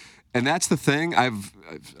that. And that's the thing. I've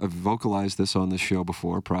vocalized this on this show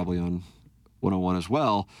before, probably on 101 as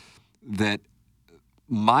well, that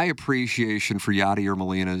my appreciation for Yadier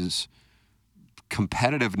Molina's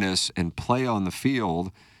competitiveness and play on the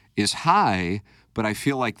field is high, but I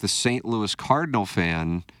feel like the St. Louis Cardinal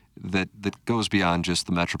fan that goes beyond just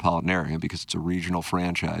the metropolitan area because it's a regional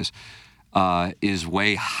franchise is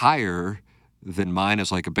way higher than mine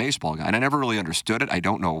as like a baseball guy. And I never really understood it. I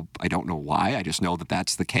don't know why. I just know that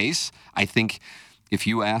that's the case. I think if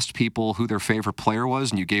you asked people who their favorite player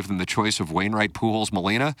was and you gave them the choice of Wainwright, Pujols,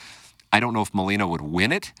 Molina, I don't know if Molina would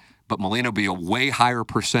win it, but Molina would be a way higher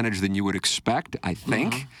percentage than you would expect, I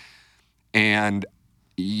think. And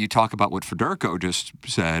you talk about what Federko just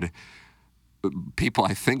said. people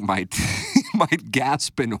I think might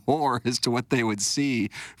gasp in horror as to what they would see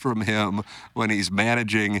from him when he's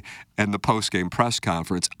managing and the post-game press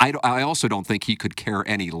conference. I also don't think he could care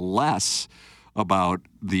any less about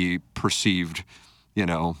the perceived,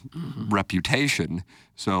 reputation.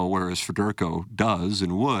 So whereas Federico does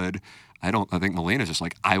and would, I think Molina's just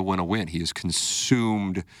like, I want to win. He is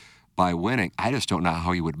consumed by winning. I just don't know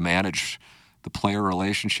how he would manage the player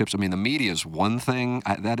relationships. I mean, the media is one thing.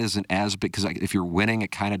 That isn't as big because if you're winning,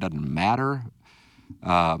 it kind of doesn't matter.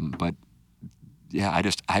 But yeah,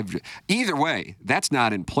 either way, that's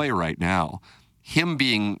not in play right now. Him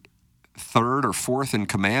being third or fourth in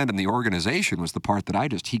command in the organization was the part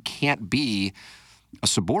that he can't be a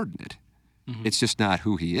subordinate. Mm-hmm. It's just not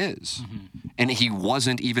who he is. Mm-hmm. And he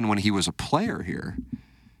wasn't even when he was a player here.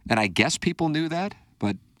 And I guess people knew that,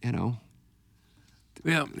 but,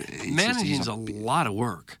 Yeah, managing's a lot of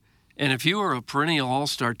work. And if you were a perennial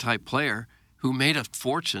all-star type player who made a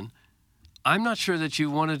fortune, I'm not sure that you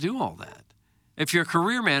want to do all that. If you're a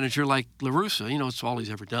career manager like La Russa, it's all he's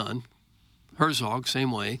ever done. Herzog,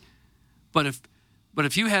 same way. But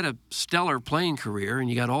if you had a stellar playing career and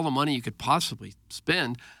you got all the money you could possibly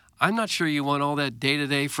spend, I'm not sure you want all that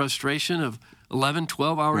day-to-day frustration of 11,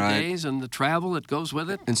 12-hour days and the travel that goes with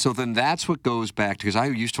it. And so then that's what goes back to, because I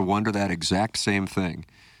used to wonder that exact same thing.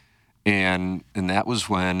 And that was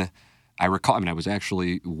when I recall, I was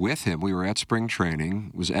actually with him. We were at spring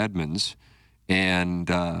training. It was Edmonds. And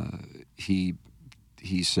he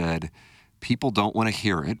said, people don't want to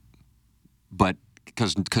hear it, but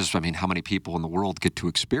because how many people in the world get to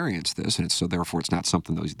experience this? And so therefore it's not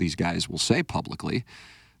something these guys will say publicly.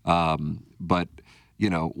 But,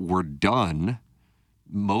 we're done.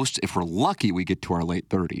 If we're lucky, we get to our late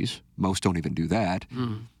 30s. Most don't even do that.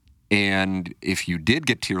 Mm. And if you did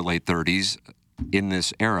get to your late 30s in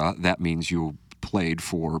this era, that means you played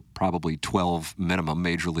for probably 12 minimum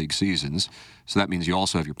major league seasons. So that means you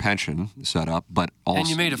also have your pension set up. And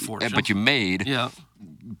you made a fortune. But you made,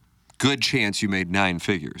 good chance you made 9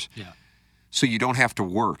 figures. Yeah. So you don't have to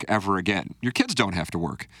work ever again. Your kids don't have to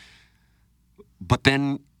work. But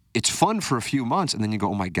then it's fun for a few months, and then you go,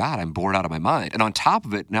 oh, my God, I'm bored out of my mind. And on top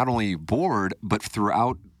of it, not only are you bored, but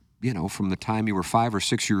throughout, from the time you were 5 or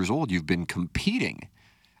 6 years old, you've been competing.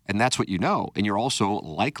 And that's what you know. And you're also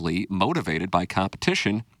likely motivated by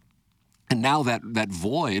competition. And now that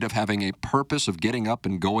void of having a purpose of getting up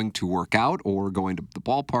and going to work out or going to the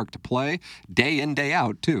ballpark to play, day in, day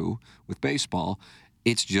out, too, with baseball,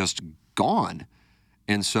 it's just gone.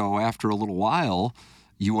 And so after a little while,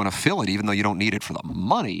 you want to fill it, even though you don't need it for the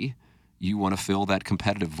money. You want to fill that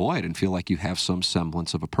competitive void and feel like you have some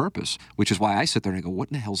semblance of a purpose, which is why I sit there and I go, what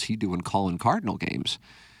in the hell's he doing calling Cardinal games?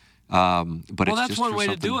 But that's just one way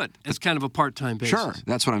to do it. It's kind of a part-time basis. Sure,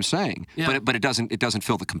 that's what I'm saying. Yeah. But it doesn't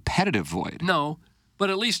fill the competitive void. No,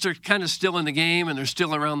 but at least they're kind of still in the game and they're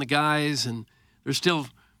still around the guys and they're still,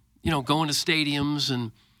 going to stadiums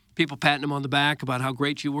and people patting them on the back about how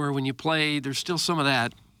great you were when you played. There's still some of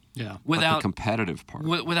that. Yeah, without the competitive part.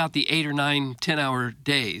 Without the 8 or 9, 10-hour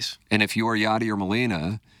days. And if you are Yadier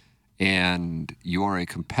Molina and you are a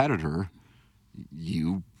competitor,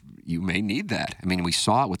 you may need that. I mean, we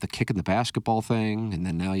saw it with the kick in the basketball thing, and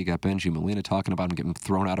then now you got Benji Molina talking about him getting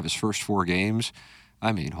thrown out of his first 4 games.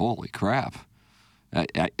 I mean, holy crap.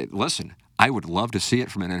 Listen, I would love to see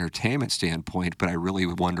it from an entertainment standpoint, but I really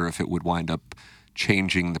wonder if it would wind up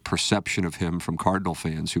changing the perception of him from Cardinal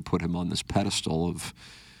fans who put him on this pedestal of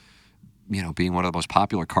being one of the most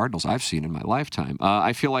popular Cardinals I've seen in my lifetime.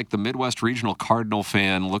 I feel like the Midwest regional Cardinal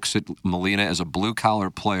fan looks at Molina as a blue-collar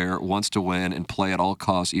player, wants to win and play at all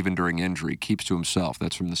costs, even during injury, keeps to himself.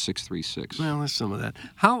 That's from the 636. Well, there's some of that.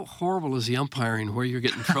 How horrible is the umpiring where you're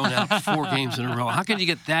getting thrown out 4 games in a row? How can you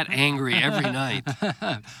get that angry every night?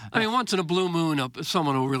 I mean, once in a blue moon,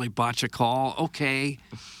 someone will really botch a call. Okay.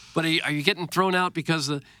 But are you getting thrown out because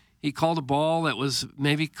he called a ball that was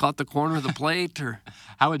maybe caught the corner of the plate? Or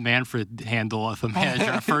how would Manfred handle if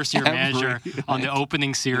a first-year manager on the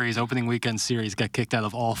opening weekend series got kicked out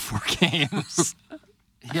of all 4 games?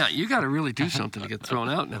 Yeah, you got to really do something to get thrown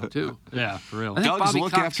out now, too. Yeah, for real. Doug's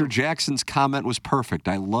look after Jackson's comment was perfect.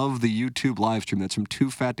 I love the YouTube live stream. That's from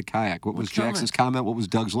Too Fat to Kayak. What was Jackson's comment? What was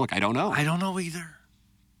Doug's look? I don't know. I don't know either.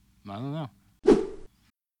 I don't know.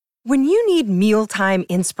 When you need mealtime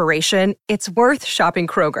inspiration, it's worth shopping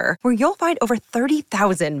Kroger, where you'll find over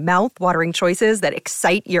 30,000 mouth-watering choices that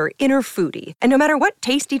excite your inner foodie. And no matter what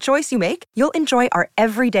tasty choice you make, you'll enjoy our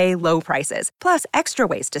everyday low prices, plus extra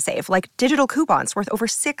ways to save, like digital coupons worth over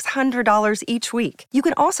 $600 each week. You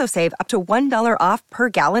can also save up to $1 off per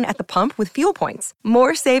gallon at the pump with fuel points.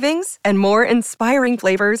 More savings and more inspiring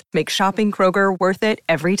flavors make shopping Kroger worth it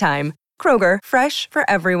every time. Kroger, fresh for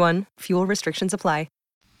everyone. Fuel restrictions apply.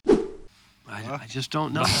 I just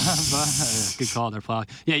don't know. Good call there, Plow.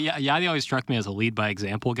 Yeah, Yadi always struck me as a lead by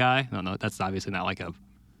example guy. No, that's obviously not like a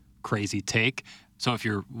crazy take. So if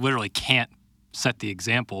you literally can't set the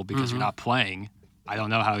example because you're not playing, I don't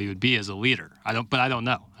know how he would be as a leader. I don't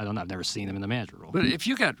know. I've never seen him in the manager role. But if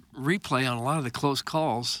you got replay on a lot of the close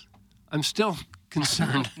calls, I'm still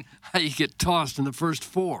concerned how you get tossed in the first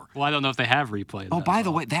 4. Well, I don't know if they have replay. Oh, by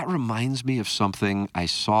the way, that reminds me of something I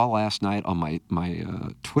saw last night on my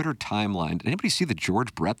Twitter timeline. Did anybody see the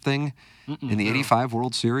George Brett thing in the 85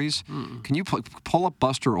 World Series? Can you pull up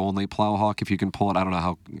Buster Olney, Plowhawk, if you can pull it? I don't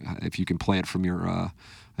know if you can play it from your, I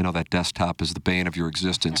know that desktop is the bane of your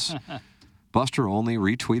existence. Buster Olney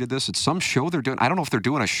retweeted this. It's some show they're doing. I don't know if they're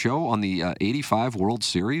doing a show on the 85 World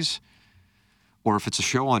Series or if it's a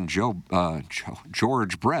show on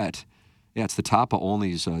George Brett. Yeah, it's the top of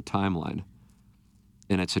Olney's timeline.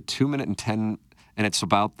 And it's a 2-minute and 10, and it's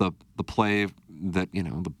about the play that,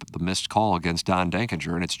 the missed call against Don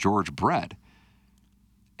Denkinger, and it's George Brett.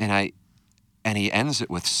 And he ends it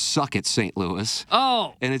with "Suck it, St. Louis."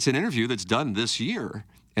 Oh! And it's an interview that's done this year,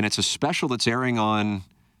 and it's a special that's airing on...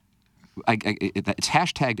 it's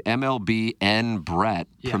hashtagged MLBN Brett.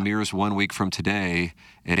 Premieres 1 week from today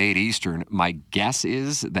at 8 Eastern. My guess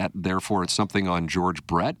is that, therefore, it's something on George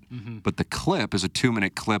Brett. But the clip is a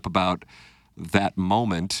 2-minute clip about that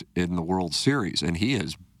moment in the World Series. And he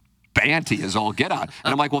is banty as all get out.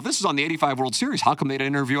 And I'm like, well, if this is on the 85 World Series, how come they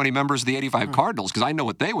didn't interview any members of the 85 Cardinals? Because I know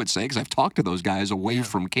what they would say, because I've talked to those guys away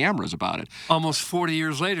from cameras about it. Almost 40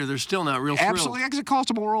 years later, they're still not real thrilled. Absolutely, because it cost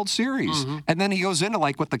them a World Series. And then he goes into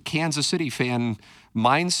what the Kansas City fan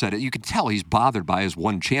mindset. You can tell he's bothered by his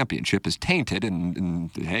one championship is tainted, and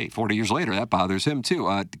hey, 40 years later, that bothers him too.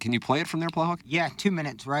 Can you play it from there, Plowhawk? Yeah, 2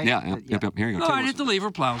 minutes, right? Yeah. Yep. Here you go. All right, hit the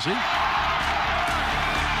lever, Plowsy.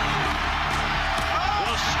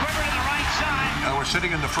 We're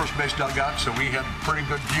sitting in the first base dugout, so we had a pretty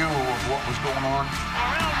good view of what was going on.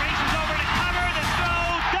 Laurel races over to cover. The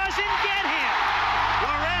throw doesn't get him.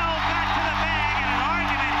 Laurel got to the bag in an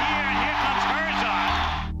argument here, and here comes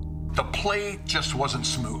Herzog. The play just wasn't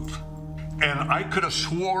smooth. And I could have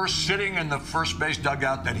swore sitting in the first base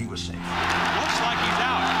dugout that he was safe. Looks like he's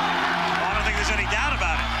out. Well, I don't think there's any doubt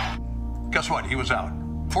about it. Guess what? He was out.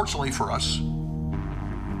 Fortunately for us,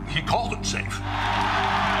 he called it safe.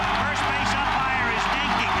 First base umpire is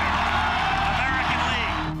Denkinger, American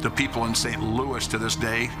League. The people in St. Louis to this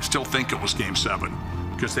day still think it was Game 7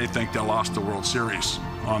 because they think they lost the World Series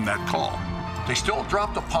on that call. They still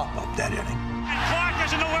dropped a pop-up that inning. And Clark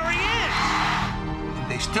doesn't know where he is.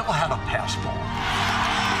 They still had a pass ball.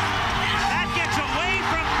 That gets away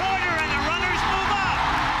from Porter, and the runners move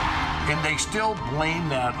up. And they still blame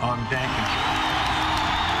that on Denkinger.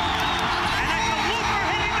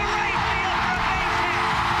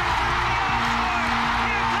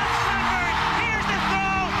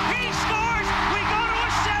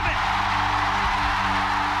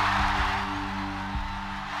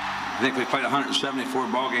 I think we played 174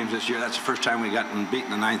 ball games this year. That's the first time we gotten beat in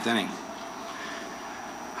the 9th inning.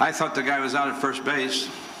 I thought the guy was out at first base.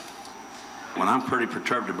 Well, I'm pretty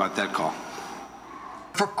perturbed about that call.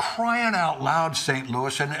 For crying out loud, St.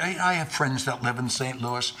 Louis, and I have friends that live in St.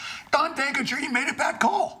 Louis. Don Denkinger, he made a bad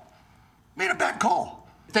call.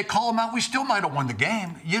 If they call him out, we still might have won the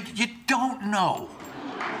game. You don't know.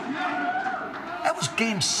 That was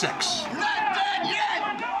Game 6. Not done yet.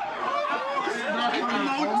 One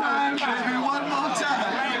more time, baby, one more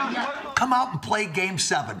time. Come out and play Game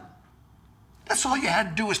 7. That's all you had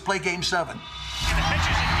to do was play Game 7. And the pitch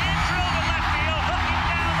is again drilled to left field, hooking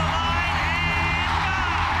down the line, and gone.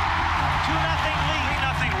 2-0 lead.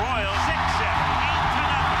 3-0 Royals. 6-7. 8-0.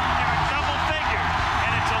 They're in double figures,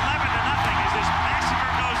 and it's 11-0 as this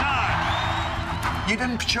massacre goes on. You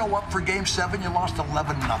didn't show up for Game 7, you lost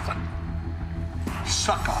 11-0.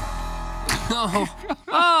 Suck up.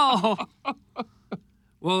 Oh.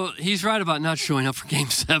 Well, he's right about not showing up for Game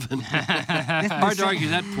 7. Hard to argue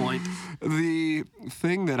that point. The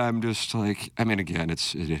thing that I'm just like, I mean, again, it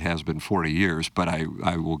has been 40 years, but I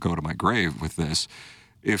will go to my grave with this.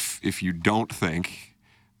 If you don't think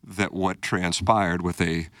that what transpired with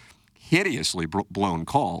a hideously blown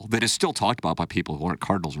call that is still talked about by people who aren't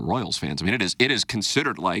Cardinals or Royals fans, I mean, it is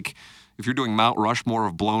considered like, if you're doing Mount Rushmore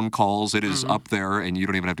of blown calls, it is up there, and you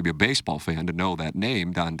don't even have to be a baseball fan to know that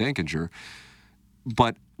name, Don Denkinger.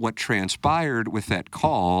 But what transpired with that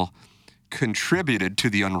call contributed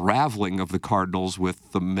to the unraveling of the Cardinals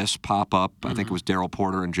with the missed pop-up. I think it was Darryl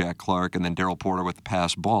Porter and Jack Clark, and then Darryl Porter with the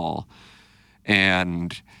pass ball.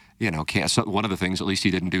 And, so one of the things, at least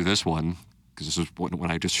he didn't do this one, because this is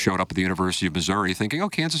when I just showed up at the University of Missouri thinking, oh,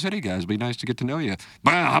 Kansas City guys, it'd be nice to get to know you.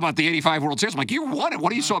 But how about the 85 World Series? I'm like, you won it.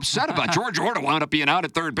 What are you so upset about? George Orta wound up being out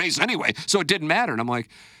at third base anyway, so it didn't matter. And I'm like,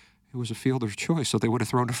 it was a fielder's choice, so they would have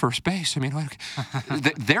thrown to first base. I mean,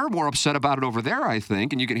 they're more upset about it over there, I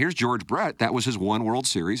think. And here's George Brett. That was his one World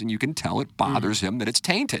Series, and you can tell it bothers him that it's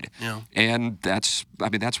tainted. Yeah. And that's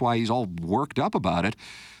why he's all worked up about it.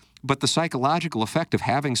 But the psychological effect of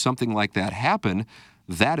having something like that happen,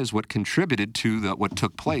 that is what contributed to what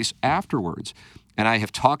took place afterwards. And I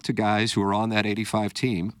have talked to guys who are on that 85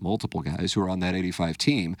 team, multiple guys who are on that 85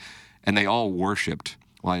 team, and they all worshipped.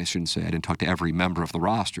 Well, I shouldn't say I didn't talk to every member of the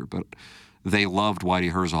roster, but they loved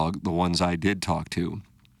Whitey Herzog, the ones I did talk to.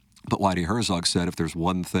 But Whitey Herzog said if there's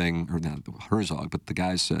one thing, or not Herzog, but the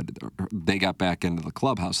guys said they got back into the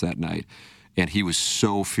clubhouse that night, and he was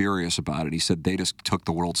so furious about it. He said they just took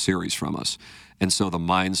the World Series from us. And so the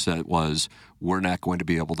mindset was we're not going to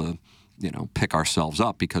be able to, pick ourselves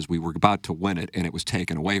up because we were about to win it, and it was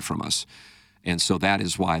taken away from us. And so that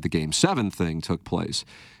is why the Game 7 thing took place.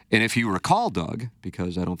 And if you recall, Doug,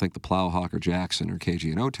 because I don't think the Plowhawk or Jackson or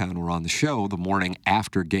KG and O-Town were on the show the morning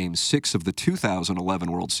after Game 6 of the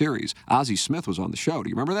 2011 World Series, Ozzie Smith was on the show. Do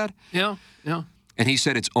you remember that? Yeah. And he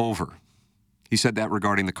said it's over. He said that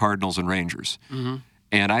regarding the Cardinals and Rangers. Mm-hmm.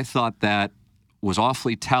 And I thought that was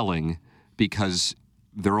awfully telling because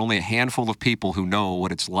there are only a handful of people who know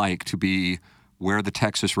what it's like to be where the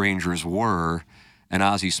Texas Rangers were, and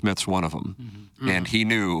Ozzie Smith's one of them. Mm-hmm. And he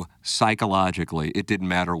knew psychologically it didn't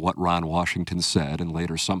matter what Ron Washington said, and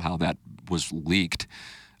later somehow that was leaked,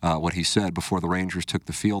 what he said before the Rangers took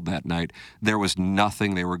the field that night. There was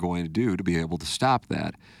nothing they were going to do to be able to stop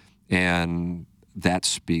that. And that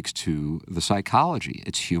speaks to the psychology.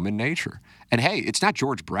 It's human nature. And hey, it's not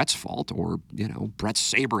George Brett's fault or, Brett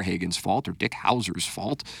Saberhagen's fault or Dick Hauser's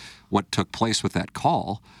fault what took place with that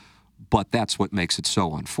call. But that's what makes it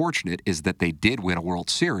so unfortunate is that they did win a World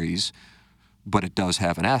Series, but it does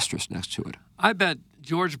have an asterisk next to it. I bet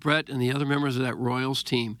George Brett and the other members of that Royals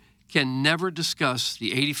team can never discuss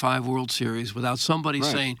the 85 World Series without somebody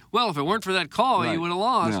saying, well, if it weren't for that call, you would have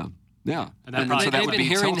lost. Yeah. And so they've been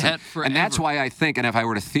hearing that forever. And that's why I think, and if I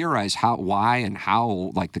were to theorize why and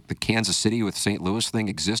how like the Kansas City with St. Louis thing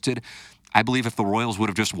existed, I believe if the Royals would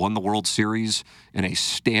have just won the World Series in a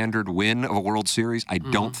standard win of a World Series, I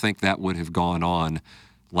don't think that would have gone on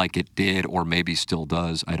like it did or maybe still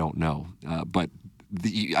does. I don't know. But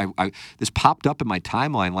this popped up in my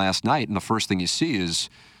timeline last night, and the first thing you see is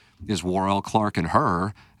Worrell, Clark, and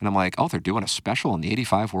her. And I'm like, oh, they're doing a special in the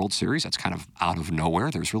 85 World Series? That's kind of out of nowhere.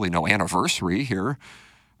 There's really no anniversary here.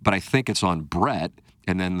 But I think it's on Brett.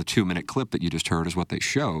 And then the 2-minute clip that you just heard is what they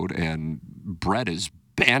showed. And Brett is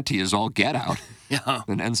banty as all get out. Yeah.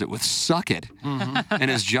 And ends it with suck it. Mm-hmm. And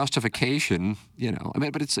his justification,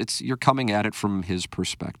 but it's you're coming at it from his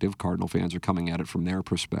perspective. Cardinal fans are coming at it from their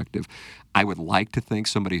perspective. I would like to think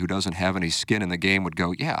somebody who doesn't have any skin in the game would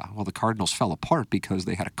go, yeah, well, the Cardinals fell apart because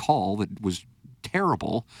they had a call that was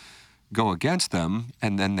terrible go against them,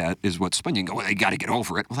 and then that is what's spun. You can go, well, they got to get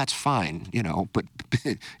over it. Well, that's fine, but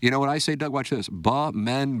you know what I say, Doug? Watch this.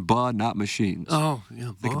 Men, not machines. Oh,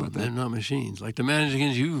 yeah, Think about that. Men, not machines. Like the man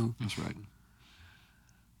against you. That's right.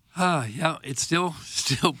 Yeah, it still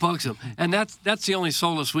bugs them. And that's the only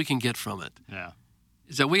solace we can get from it. Yeah.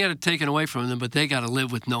 Is that we had it taken away from them, but they got to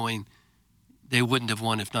live with knowing they wouldn't have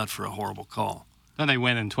won if not for a horrible call. Then they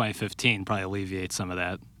win in 2015, probably alleviates some of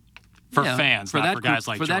that. For fans, not for guys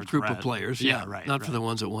like George Brett. For that group Brett. of players, yeah, right. Not for the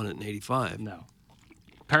ones that won it in 85. No.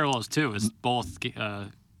 Parallels, too, is both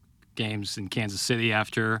games in Kansas City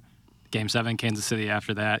after Game 7, Kansas City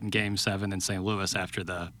after that, and Game 7 in St. Louis after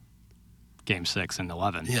the Game 6 and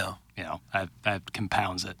 11. Yeah. That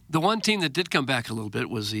compounds it. The one team that did come back a little bit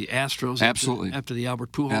was the Astros. Absolutely. After the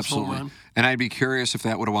Albert Pujols home run. And I'd be curious if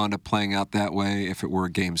that would have wound up playing out that way if it were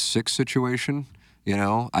a Game 6 situation.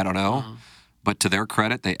 I don't know. Uh-huh. But to their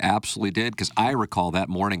credit, they absolutely did, because I recall that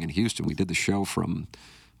morning in Houston, we did the show from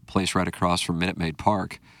a place right across from Minute Maid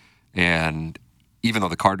Park, and even though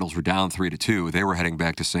the Cardinals were down 3-2, they were heading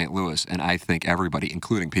back to St. Louis, and I think everybody,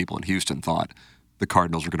 including people in Houston, thought the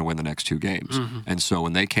Cardinals were going to win the next two games. Mm-hmm. And so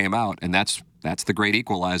when they came out, and that's the great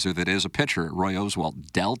equalizer that is a pitcher. Roy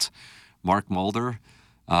Oswalt dealt Mark Mulder.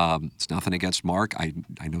 It's nothing against Mark. I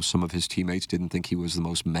know some of his teammates didn't think he was the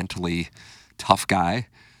most mentally tough guy.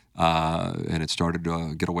 And it started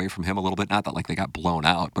to get away from him a little bit. Not that like they got blown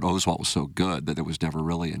out, but Oswalt was so good that it was never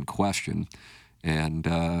really in question. And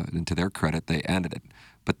to their credit, they ended it.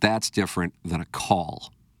 But that's different than a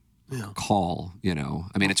call. Yeah. Call,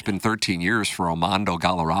 I mean, it's been 13 years for Armando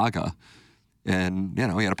Galarraga, And,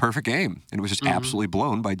 he had a perfect game. And it was just absolutely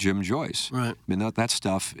blown by Jim Joyce. Right. I mean, that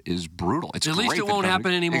stuff is brutal. It's At great least it that won't doesn't-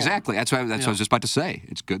 happen anymore. Exactly. That's what I was just about to say.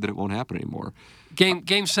 It's good that it won't happen anymore.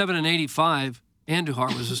 Game 7 in 85,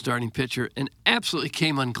 Andujar was the starting pitcher and absolutely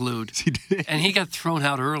came unglued. He did. And he got thrown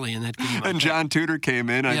out early in that game. And John Tudor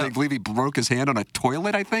came in. I believe he broke his hand on a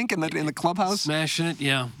toilet, in the clubhouse. Smashing it,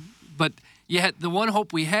 yeah. But the one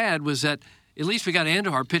hope we had was that at least we got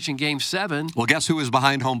Andujar pitching Game 7. Well, guess who was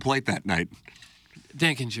behind home plate that night?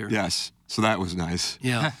 Dinkinger. Yes. So that was nice.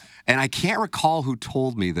 Yeah. And I can't recall who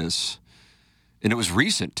told me this, and it was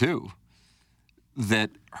recent too,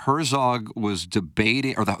 that Herzog was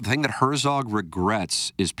debating, or the thing that Herzog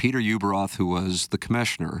regrets is Peter Ueberroth, who was the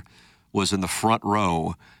commissioner, was in the front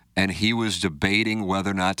row, and he was debating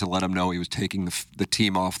whether or not to let him know he was taking the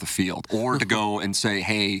team off the field, or to go and say,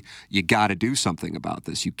 hey, you got to do something about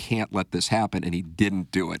this. You can't let this happen, and he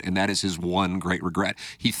didn't do it, and that is his one great regret.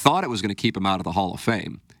 He thought it was going to keep him out of the Hall of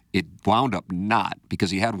Fame. It wound up not,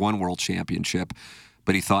 because he had one world championship,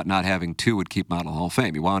 but he thought not having two would keep him out of the Hall of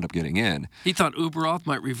Fame. He wound up getting in. He thought Ueberroth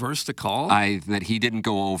might reverse the call? That he didn't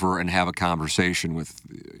go over and have a conversation with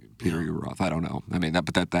Peter Ueberroth. I don't know. I mean,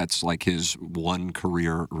 that's like his one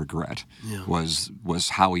career regret was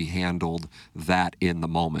how he handled that in the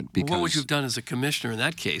moment. Because what would you have done as a commissioner in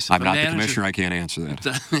that case? I'm not the commissioner. I can't answer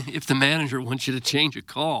that. If the manager wants you to change a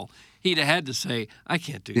call, he'd have had to say, I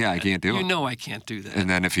can't do that. Yeah, I can't do it. You know I can't do that. And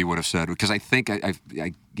then if he would have said, because I think,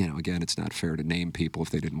 again, it's not fair to name people if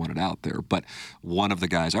they didn't want it out there, but one of the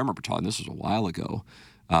guys, I remember talking, this was a while ago,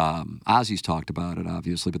 Ozzy's talked about it,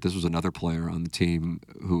 obviously, but this was another player on the team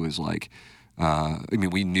who was like,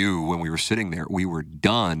 we knew when we were sitting there, we were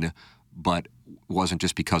done, but it wasn't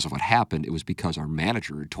just because of what happened, it was because our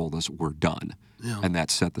manager had told us we're done. Yeah. And that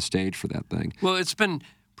set the stage for that thing. Well, it's been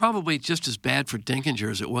probably just as bad for Dinkinger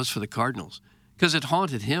as it was for the Cardinals, because it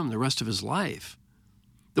haunted him the rest of his life.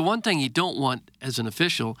 The one thing you don't want as an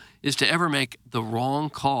official is to ever make the wrong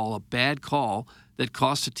call, a bad call that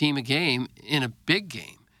costs a team a game in a big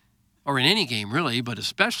game, or in any game really, but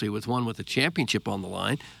especially with one with a championship on the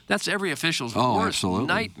line. That's every official's worst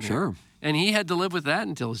nightmare. Sure. And he had to live with that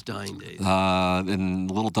until his dying days.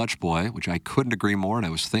 And Little Dutch Boy, which I couldn't agree more, and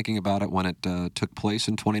I was thinking about it when it took place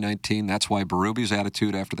in 2019. That's why Berube's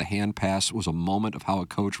attitude after the hand pass was a moment of how a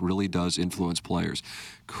coach really does influence players.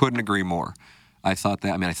 Couldn't agree more. I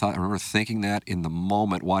remember thinking that in the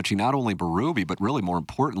moment, watching not only Berube, but really more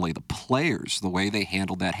importantly, the players, the way they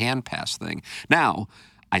handled that hand pass thing. Now,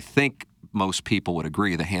 I think most people would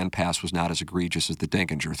agree the hand pass was not as egregious as the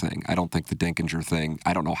Dinkinger thing. I don't think the Dinkinger thing,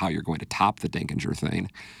 I don't know how you're going to top the Dinkinger thing.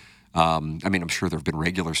 I'm sure there have been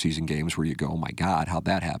regular season games where you go, oh my God, how'd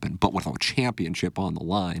that happen? But with a championship on the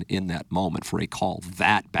line in that moment for a call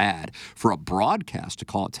that bad, for a broadcast to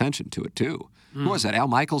call attention to it too. Who was that, Al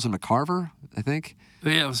Michaels and McCarver, I think?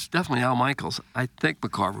 Yeah, it was definitely Al Michaels. I think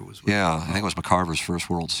McCarver was with Yeah, I think it was McCarver's first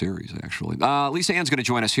World Series, actually. Lisa Ann's going to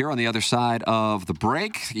join us here on the other side of the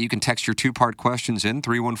break. You can text your two-part questions in,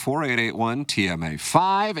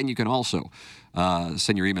 314-881-TMA5, and you can also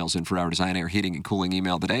send your emails in for our Design, Air, Heating, and Cooling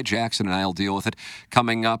email today. Jackson and I will deal with it.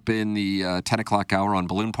 Coming up in the 10 o'clock hour on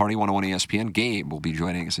Balloon Party 101 ESPN, Gabe will be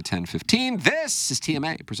joining us at 10:15. This is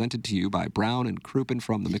TMA, presented to you by Brown and Crouppen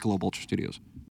from the Michelob Ultra Studios.